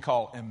in what we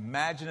call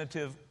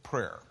imaginative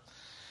prayer.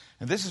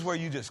 And this is where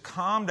you just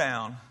calm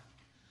down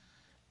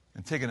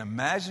and take an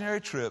imaginary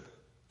trip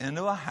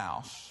into a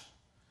house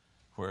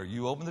where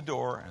you open the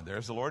door and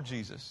there's the Lord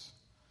Jesus.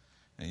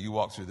 And you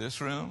walk through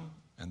this room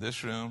and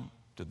this room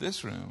to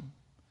this room,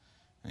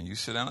 and you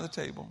sit down at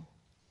the table.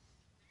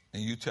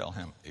 And you tell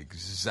him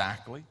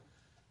exactly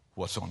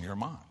what's on your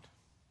mind.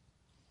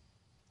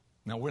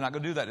 Now, we're not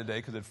going to do that today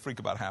because it'd freak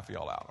about half of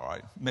y'all out, all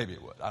right? Maybe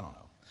it would. I don't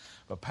know.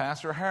 But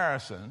Pastor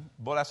Harrison,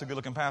 boy, that's a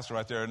good-looking pastor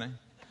right there, isn't he?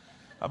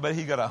 I bet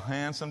he got a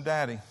handsome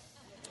daddy.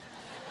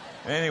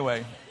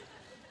 Anyway,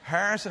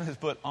 Harrison has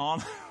put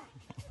on...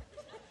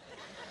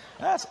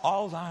 That's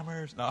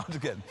Alzheimer's. No, I'm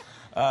just kidding.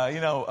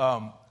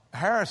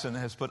 Harrison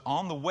has put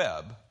on the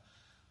web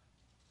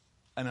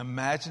an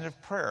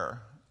imaginative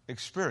prayer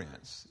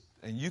experience.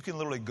 And you can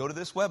literally go to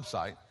this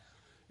website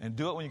and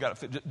do it when you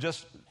got it.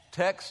 Just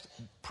text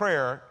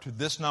prayer to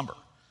this number.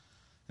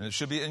 And it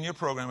should be in your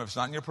program. If it's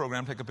not in your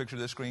program, take a picture of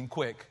this screen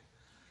quick.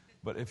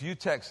 But if you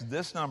text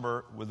this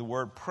number with the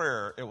word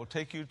prayer, it will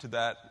take you to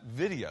that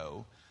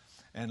video.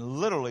 And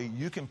literally,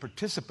 you can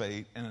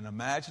participate in an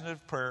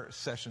imaginative prayer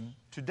session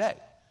today.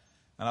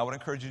 And I would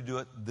encourage you to do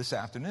it this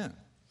afternoon.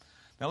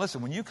 Now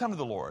listen, when you come to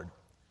the Lord,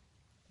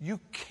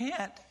 you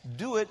can't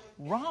do it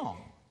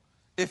wrong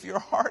if your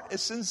heart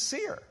is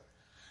sincere.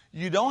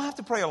 You don't have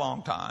to pray a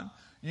long time.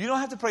 You don't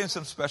have to pray in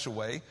some special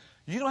way.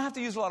 You don't have to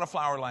use a lot of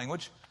flowery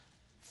language.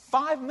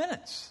 5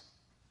 minutes.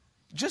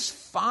 Just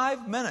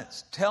 5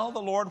 minutes. Tell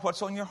the Lord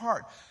what's on your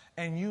heart.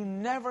 And you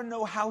never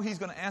know how he's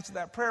going to answer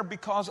that prayer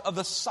because of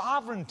the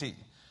sovereignty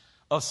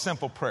of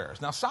simple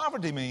prayers. Now,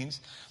 sovereignty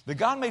means that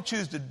God may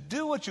choose to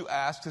do what you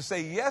ask, to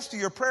say yes to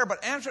your prayer,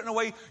 but answer it in a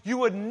way you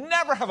would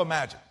never have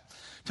imagined.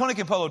 Tony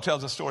Campolo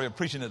tells a story of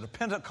preaching at a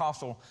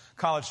Pentecostal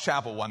college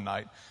chapel one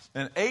night,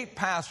 and 8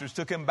 pastors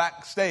took him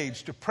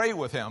backstage to pray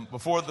with him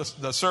before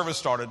the service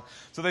started.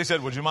 So they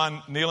said, would you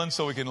mind kneeling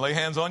so we can lay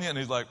hands on you? And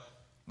he's like,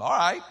 all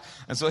right.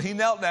 And so he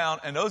knelt down,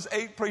 and those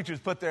 8 preachers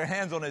put their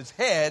hands on his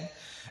head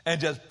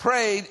and just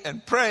prayed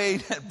and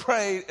prayed and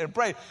prayed and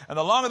prayed. And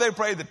the longer they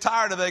prayed, the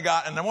tireder they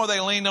got, and the more they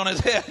leaned on his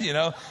head, you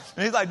know.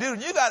 And he's like,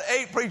 dude, you got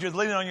 8 preachers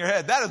leaning on your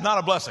head. That is not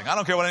a blessing. I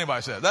don't care what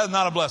anybody says. That is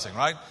not a blessing,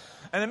 right?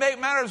 And to make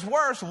matters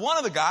worse, one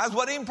of the guys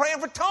wasn't even praying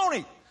for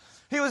Tony.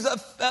 He was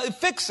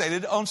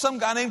fixated on some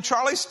guy named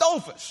Charlie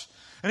Stolfus.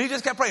 And he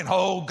just kept praying,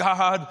 oh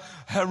God,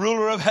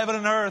 ruler of heaven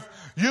and earth,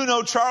 you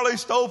know Charlie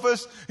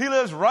Stolfus. He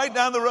lives right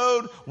down the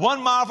road,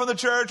 1 mile from the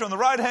church on the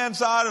right-hand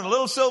side in a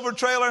little silver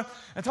trailer.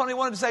 And Tony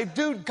wanted to say,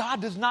 dude,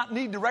 God does not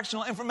need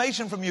directional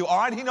information from you, all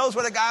right? He knows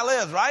where the guy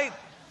lives, right?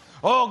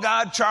 Oh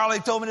God, Charlie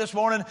told me this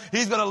morning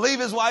he's going to leave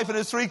his wife and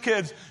his 3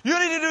 kids. You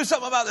need to do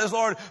something about this,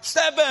 Lord.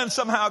 Step in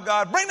somehow,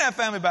 God. Bring that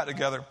family back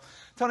together.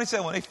 Tony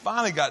said when he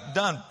finally got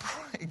done,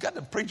 he got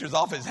the preachers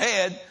off his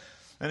head,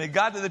 and he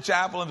got to the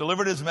chapel and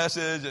delivered his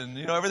message, and,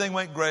 you know, everything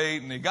went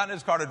great, and he got in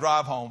his car to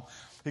drive home.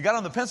 He got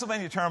on the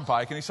Pennsylvania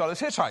Turnpike, and he saw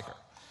this hitchhiker.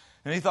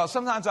 And he thought,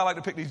 sometimes I like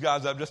to pick these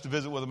guys up just to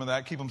visit with them and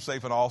that, keep them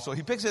safe and all. So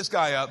he picks this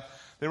guy up.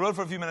 They rode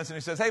for a few minutes, and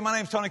he says, hey, my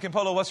name's Tony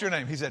Campolo. What's your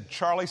name? He said,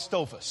 Charlie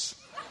Stolfus.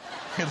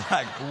 He's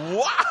like,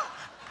 what?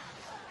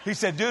 He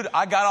said, dude,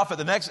 I got off at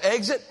the next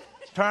exit,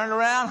 turned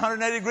around,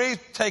 180 degrees,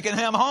 taking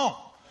him home.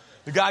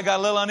 The guy got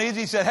a little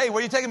uneasy. He said, hey, where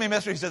are you taking me,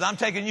 mister? He says, I'm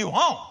taking you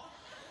home.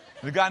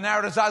 The guy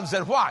narrowed his eyes and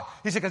said, why?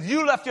 He said, because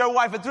you left your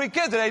wife and 3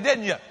 kids today,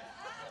 didn't you?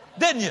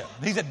 Didn't you?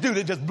 And he said, dude,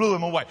 it just blew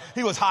him away.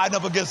 He was hiding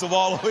up against the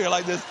wall over here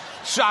like this,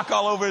 shock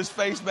all over his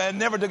face, man.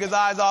 Never took his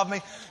eyes off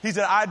me. He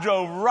said, I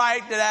drove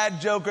right to that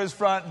joker's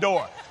front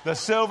door. The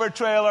silver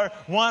trailer,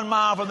 1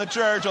 mile from the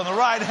church on the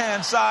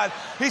right-hand side.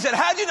 He said,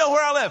 how'd you know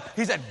where I live?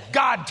 He said,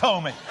 God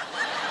told me.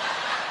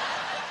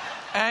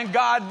 And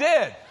God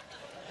did.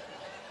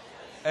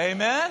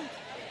 Amen?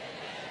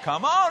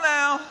 Come on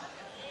now.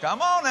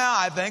 Come on now.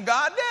 I think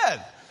God did.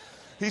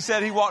 He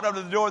said he walked up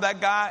to the door of that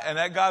guy, and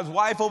that guy's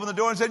wife opened the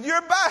door and said,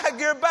 you're back,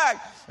 you're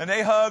back. And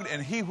they hugged,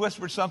 and he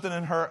whispered something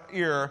in her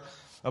ear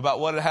about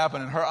what had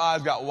happened, and her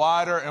eyes got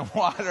wider and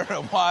wider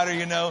and wider,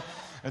 you know.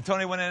 And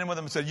Tony went in with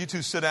him and said, you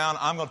two sit down.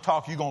 I'm going to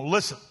talk. You're going to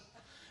listen.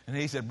 And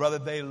he said, brother,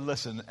 they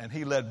listened. And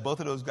he led both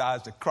of those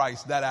guys to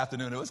Christ that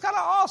afternoon. It was kind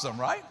of awesome,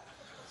 right?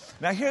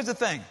 Now, here's the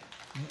thing.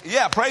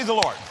 Yeah, praise the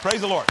Lord.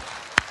 Praise the Lord.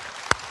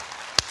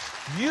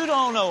 You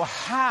don't know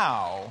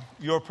how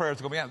your prayers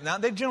are going to be answered. Now,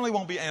 they generally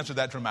won't be answered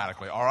that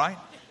dramatically, all right?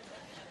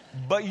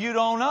 But you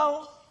don't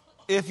know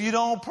if you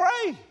don't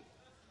pray.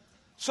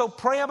 So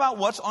pray about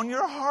what's on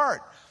your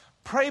heart.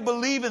 Pray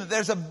believing that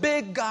there's a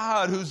big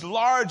God who's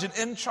large and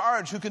in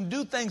charge, who can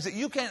do things that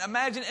you can't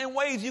imagine in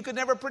ways you could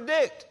never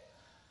predict.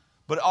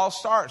 But it all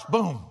starts,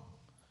 boom,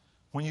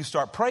 when you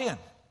start praying.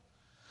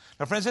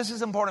 Now, friends, this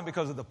is important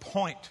because of the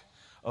point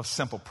of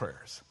simple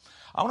prayers.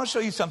 I want to show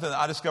you something that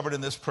I discovered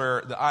in this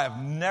prayer that I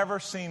have never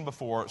seen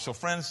before. So,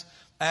 friends,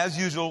 as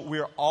usual, we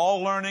are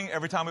all learning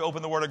every time we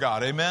open the Word of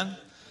God. Amen?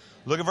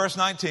 Look at verse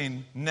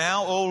 19.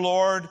 Now, O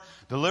Lord,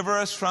 deliver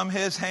us from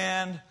his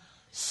hand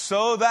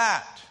so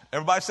that,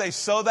 everybody say,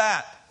 so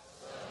that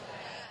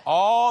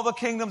all the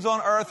kingdoms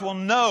on earth will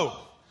know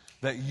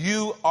that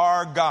you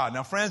are God.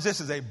 Now, friends,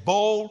 this is a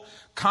bold,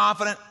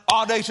 confident,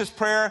 audacious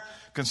prayer,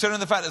 considering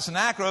the fact that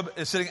Sennacherib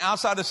is sitting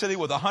outside the city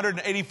with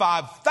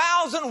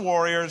 185,000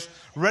 warriors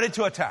ready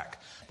to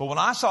attack. But when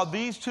I saw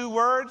these 2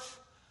 words,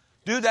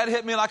 dude, that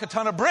hit me like a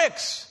ton of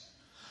bricks.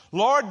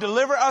 Lord,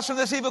 deliver us from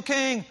this evil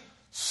king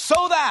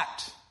so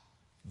that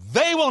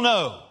they will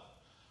know,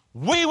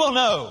 we will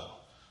know,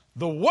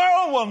 the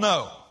world will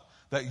know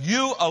that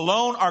you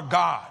alone are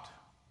God.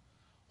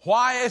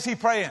 Why is he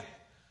praying?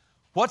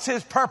 What's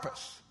his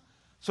purpose?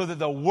 So that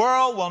the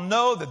world will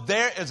know that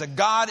there is a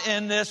God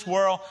in this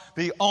world,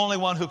 the only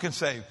one who can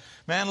save.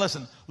 Man,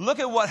 listen, look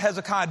at what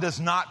Hezekiah does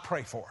not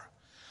pray for.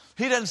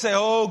 He doesn't say,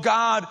 oh,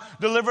 God,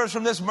 deliver us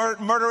from this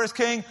murderous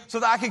king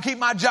so that I can keep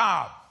my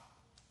job.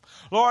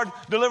 Lord,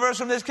 deliver us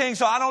from this king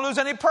so I don't lose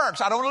any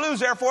perks. I don't want to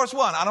lose Air Force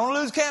One. I don't want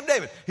to lose Camp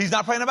David. He's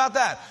not praying about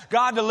that.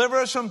 God, deliver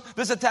us from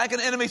this attacking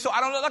enemy so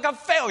I don't look like a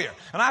failure.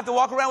 And I have to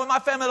walk around with my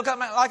family look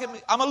like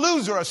I'm a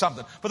loser or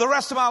something for the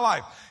rest of my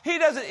life. He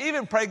doesn't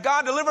even pray,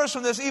 God, deliver us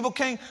from this evil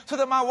king so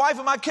that my wife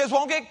and my kids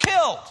won't get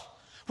killed,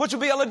 which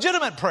would be a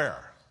legitimate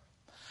prayer.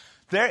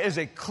 There is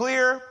a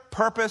clear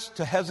purpose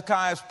to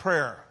Hezekiah's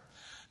prayer.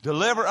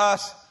 Deliver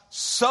us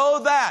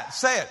so that,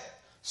 say it,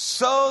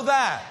 so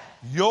that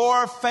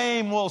your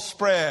fame will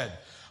spread.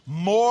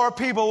 More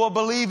people will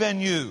believe in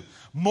you.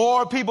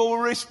 More people will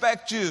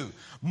respect you.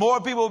 More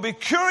people will be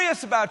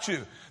curious about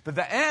you. That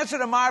the answer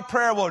to my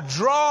prayer will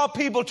draw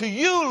people to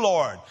you,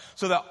 Lord,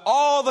 so that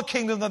all the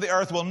kingdoms of the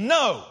earth will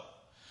know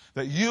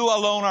that you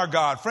alone are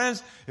God.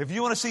 Friends, if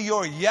you want to see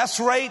your yes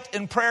rate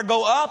in prayer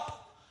go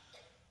up,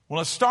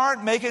 well,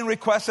 start making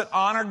requests that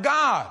honor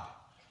God,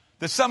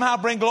 that somehow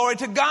bring glory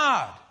to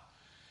God.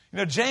 You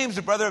know, James,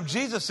 the brother of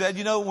Jesus, said,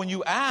 you know, when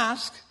you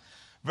ask,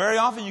 very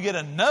often you get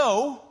a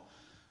no,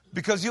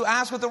 Because you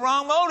ask with the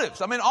wrong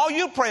motives. I mean, all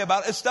you pray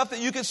about is stuff that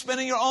you can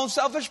spend in your own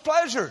selfish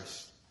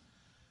pleasures.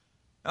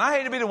 And I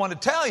hate to be the one to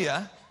tell you,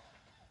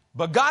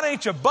 but God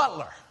ain't your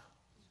butler.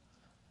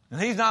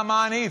 And He's not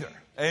mine either.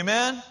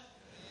 Amen?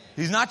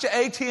 He's not your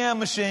ATM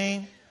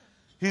machine.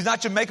 He's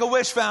not your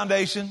Make-A-Wish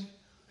Foundation.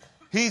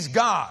 He's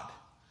God.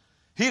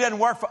 He doesn't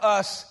work for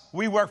us.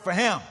 We work for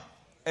Him.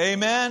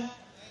 Amen?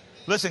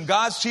 Listen,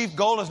 God's chief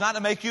goal is not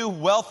to make you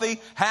wealthy,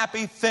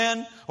 happy,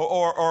 thin,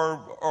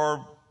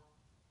 or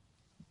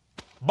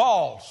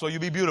bald so you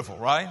be beautiful,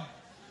 right?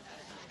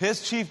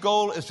 His chief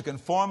goal is to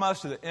conform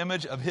us to the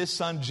image of His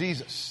Son,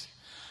 Jesus.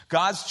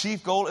 God's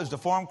chief goal is to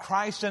form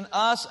Christ in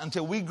us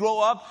until we grow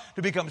up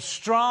to become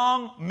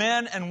strong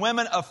men and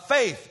women of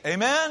faith.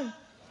 Amen?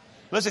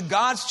 Listen,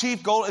 God's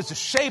chief goal is to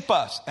shape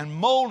us and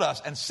mold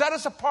us and set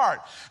us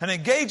apart and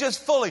engage us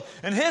fully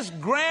in His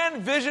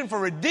grand vision for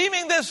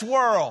redeeming this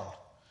world.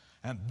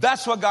 And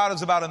that's what God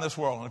is about in this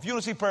world. And if you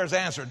want to see prayers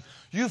answered,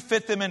 you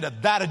fit them into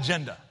that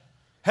agenda.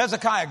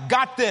 Hezekiah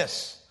got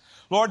this.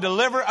 Lord,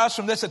 deliver us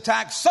from this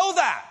attack so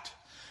that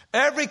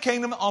every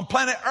kingdom on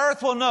planet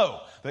Earth will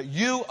know that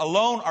you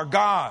alone are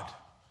God.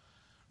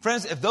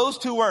 Friends, if those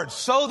two words,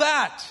 so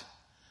that,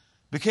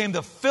 became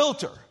the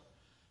filter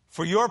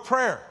for your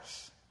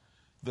prayers,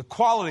 the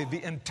quality,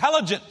 the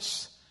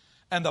intelligence,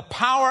 and the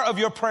power of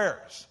your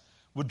prayers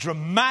would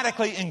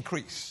dramatically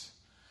increase.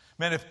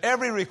 Man, if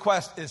every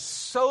request is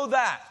so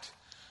that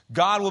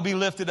God will be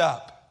lifted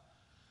up,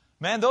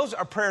 man, those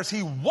are prayers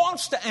He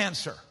wants to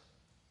answer.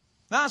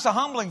 Now, it's a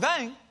humbling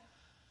thing.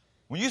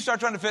 When you start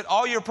trying to fit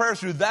all your prayers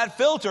through that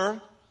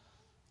filter,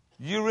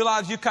 you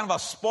realize you're kind of a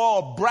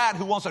spoiled brat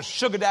who wants a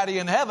sugar daddy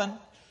in heaven.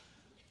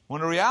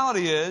 When the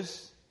reality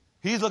is,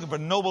 He's looking for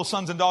noble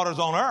sons and daughters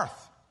on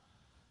earth.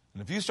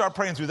 And if you start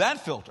praying through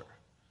that filter,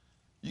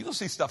 you're going to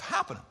see stuff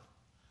happening.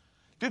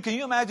 Dude, can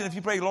you imagine if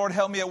you pray, Lord,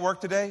 help me at work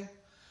today?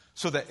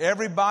 So that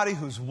everybody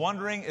who's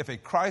wondering if a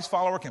Christ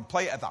follower can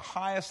play at the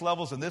highest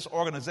levels in this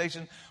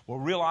organization will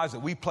realize that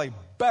we play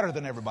better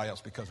than everybody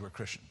else because we're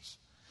Christians.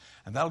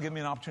 And that'll give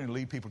me an opportunity to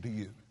lead people to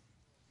you.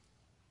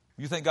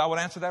 You think God would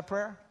answer that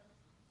prayer?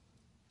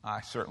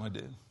 I certainly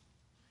do.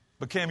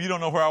 But Kim, you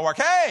don't know where I work.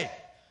 Hey,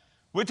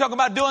 we're talking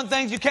about doing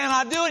things you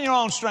cannot do in your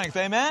own strength.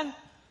 Amen?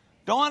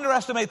 Don't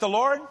underestimate the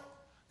Lord.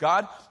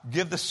 God,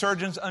 give the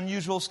surgeons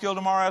unusual skill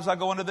tomorrow as I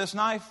go into this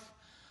knife,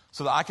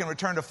 so that I can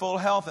return to full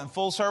health and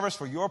full service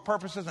for your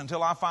purposes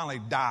until I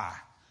finally die.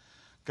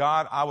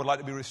 God, I would like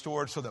to be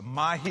restored so that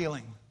my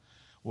healing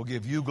will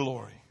give you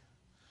glory.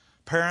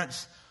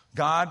 Parents,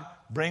 God,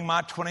 bring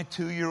my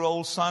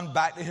 22-year-old son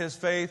back to his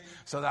faith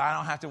so that I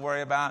don't have to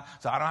worry about,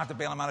 so I don't have to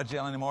bail him out of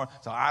jail anymore.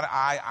 So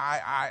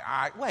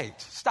wait,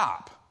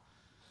 stop.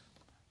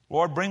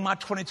 Lord, bring my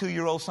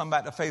 22-year-old son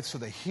back to faith so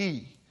that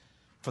he,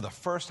 for the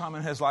first time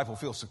in his life, will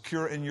feel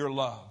secure in your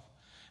love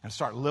and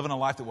start living a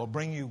life that will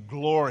bring you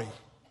glory.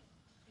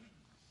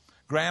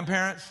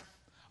 Grandparents,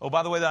 oh,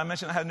 by the way, I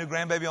mentioned I had a new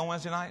grandbaby on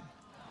Wednesday night?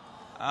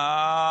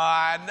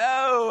 I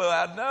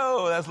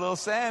know. That's little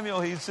Samuel.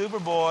 He's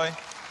Superboy.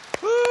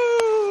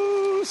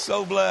 Woo,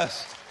 so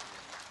blessed.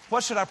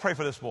 What should I pray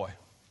for this boy?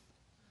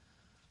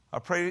 I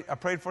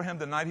prayed for him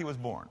the night he was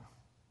born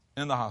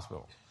in the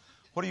hospital.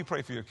 What do you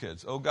pray for your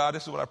kids? Oh, God,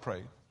 this is what I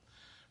pray.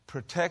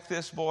 Protect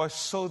this boy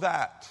so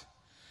that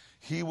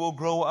he will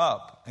grow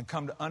up and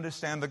come to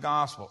understand the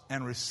gospel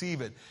and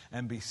receive it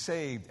and be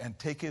saved and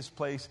take his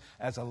place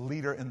as a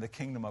leader in the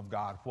kingdom of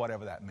God,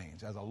 whatever that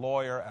means. As a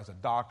lawyer, as a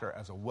doctor,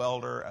 as a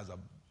welder, as a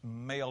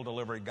mail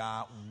delivery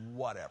guy,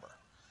 whatever.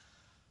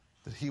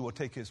 That he will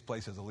take his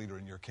place as a leader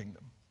in your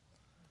kingdom.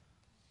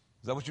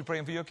 Is that what you're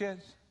praying for your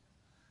kids?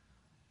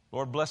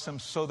 Lord, bless them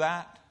so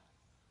that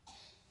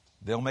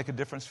they'll make a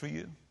difference for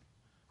you.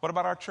 What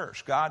about our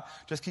church? God,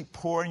 just keep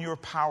pouring your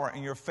power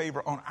and your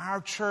favor on our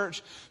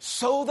church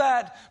so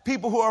that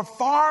people who are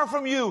far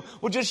from you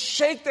will just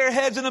shake their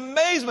heads in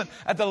amazement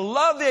at the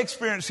love they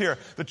experience here,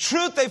 the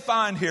truth they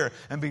find here,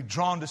 and be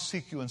drawn to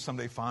seek you and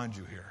someday find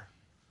you here.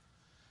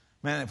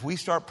 Man, if we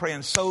start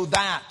praying so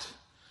that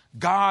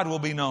God will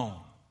be known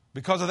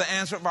because of the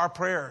answer of our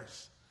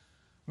prayers,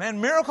 man,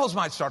 miracles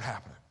might start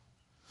happening.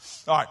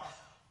 All right,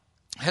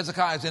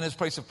 Hezekiah is in his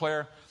place of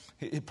prayer.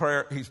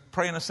 He's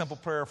praying a simple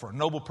prayer for a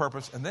noble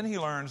purpose, and then he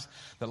learns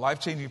that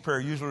life-changing prayer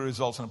usually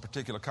results in a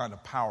particular kind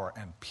of power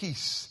and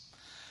peace.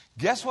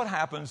 Guess what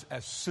happens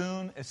as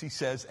soon as he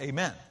says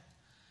amen?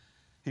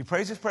 He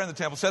prays his prayer in the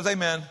temple, says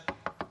amen.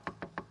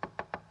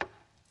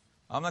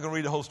 I'm not going to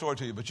read the whole story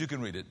to you, but you can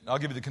read it. I'll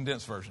give you the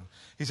condensed version.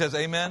 He says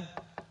amen,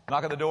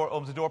 knock at the door,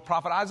 opens the door.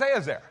 Prophet Isaiah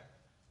is there.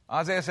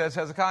 Isaiah says,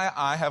 Hezekiah,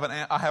 I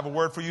have a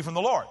word for you from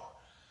the Lord.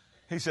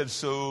 He said,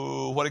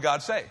 so what did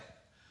God say?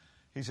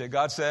 He said,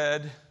 God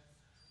said,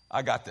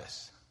 I got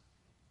this.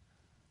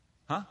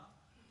 Huh?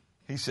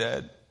 He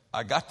said,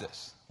 I got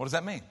this. What does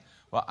that mean?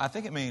 Well, I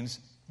think it means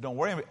don't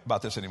worry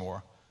about this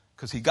anymore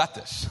because he got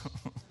this.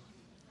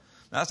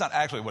 Now, that's not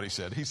actually what he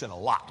said. He said a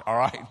lot, all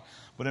right?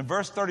 But in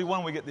verse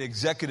 31, we get the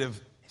executive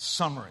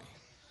summary.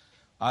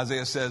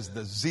 Isaiah says,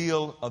 the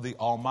zeal of the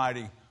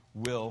Almighty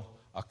will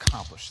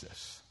accomplish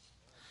this.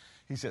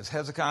 He says,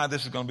 Hezekiah,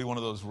 this is going to be one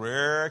of those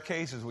rare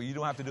cases where you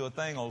don't have to do a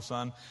thing, old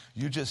son.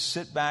 You just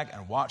sit back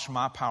and watch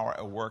my power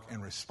at work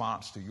in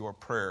response to your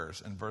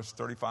prayers. And verse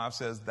 35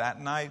 says,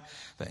 that night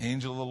the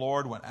angel of the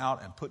Lord went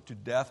out and put to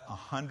death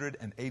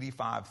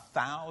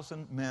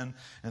 185,000 men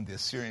in the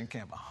Assyrian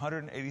camp.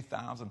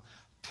 180,000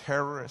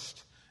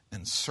 terrorists,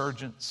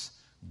 insurgents,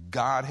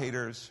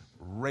 God-haters,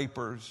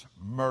 rapers,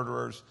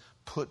 murderers,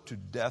 put to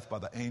death by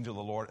the angel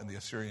of the Lord in the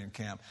Assyrian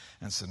camp.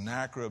 And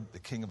Sennacherib, the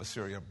king of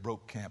Assyria,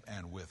 broke camp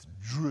and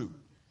withdrew.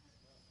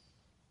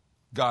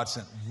 God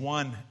sent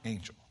one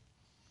angel,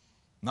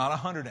 not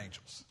 100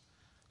 angels,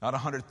 not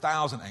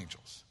 100,000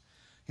 angels.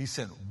 He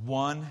sent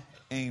one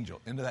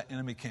angel into that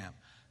enemy camp,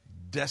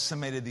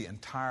 decimated the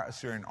entire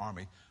Assyrian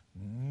army,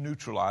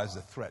 neutralized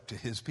the threat to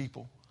his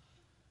people,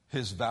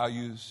 his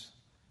values,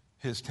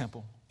 his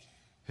temple,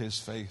 his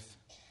faith,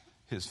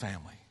 his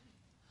family.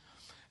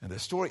 And the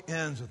story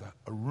ends with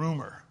a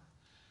rumor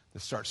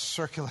that starts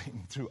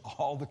circulating through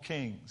all the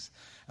kings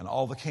and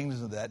all the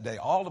kingdoms of that day.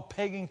 All the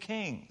pagan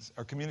kings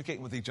are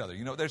communicating with each other.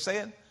 You know what they're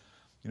saying?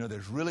 You know,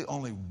 there's really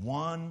only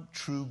one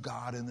true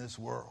God in this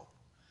world.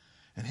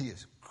 And he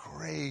is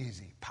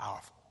crazy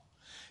powerful.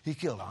 He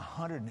killed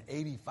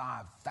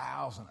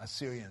 185,000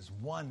 Assyrians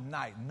one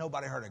night.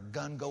 Nobody heard a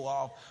gun go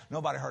off.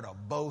 Nobody heard a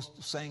bow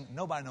sing.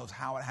 Nobody knows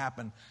how it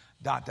happened. ...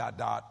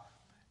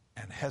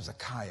 And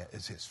Hezekiah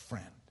is his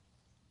friend.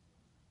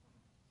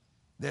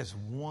 There's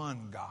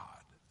one God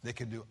that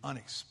can do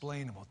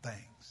unexplainable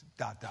things. ...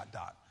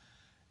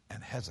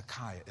 And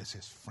Hezekiah is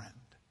his friend.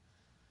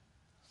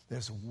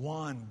 There's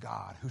one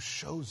God who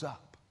shows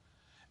up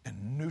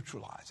and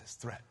neutralizes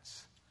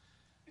threats. ...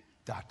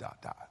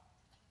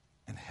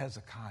 And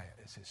Hezekiah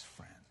is his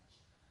friend.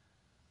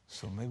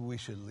 So maybe we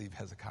should leave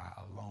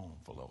Hezekiah alone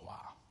for a little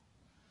while,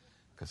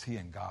 because he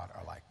and God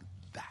are like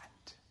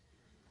that.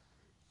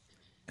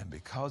 And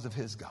because of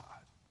his God,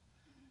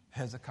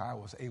 Hezekiah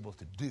was able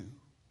to do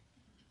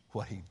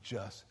what he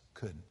just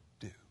couldn't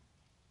do.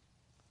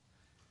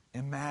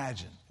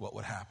 Imagine what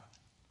would happen.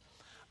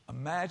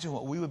 Imagine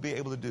what we would be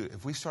able to do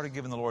if we started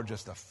giving the Lord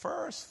just the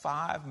first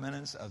 5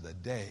 minutes of the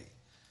day,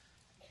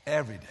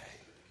 every day,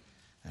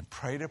 and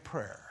prayed a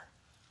prayer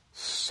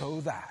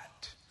so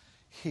that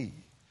he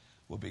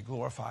will be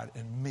glorified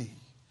in me,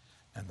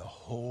 and the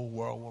whole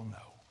world will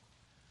know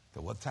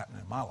that what's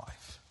happening in my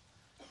life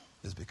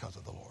is because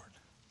of the Lord.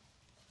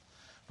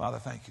 Father,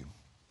 thank you.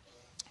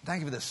 Thank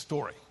you for this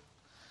story.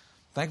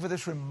 Thank you for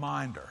this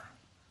reminder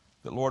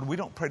that, Lord, we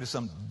don't pray to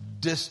some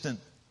distant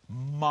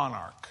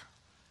monarch.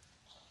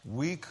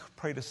 We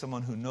pray to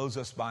someone who knows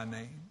us by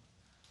name,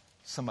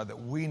 somebody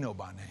that we know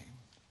by name.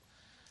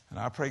 And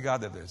I pray,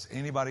 God, that there's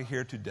anybody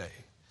here today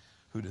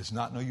who does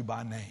not know you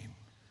by name,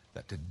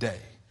 that today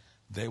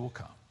they will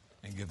come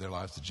and give their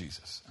lives to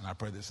Jesus. And I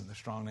pray this in the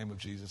strong name of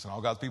Jesus. And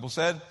all God's people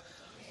said,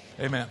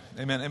 amen,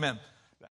 amen, amen.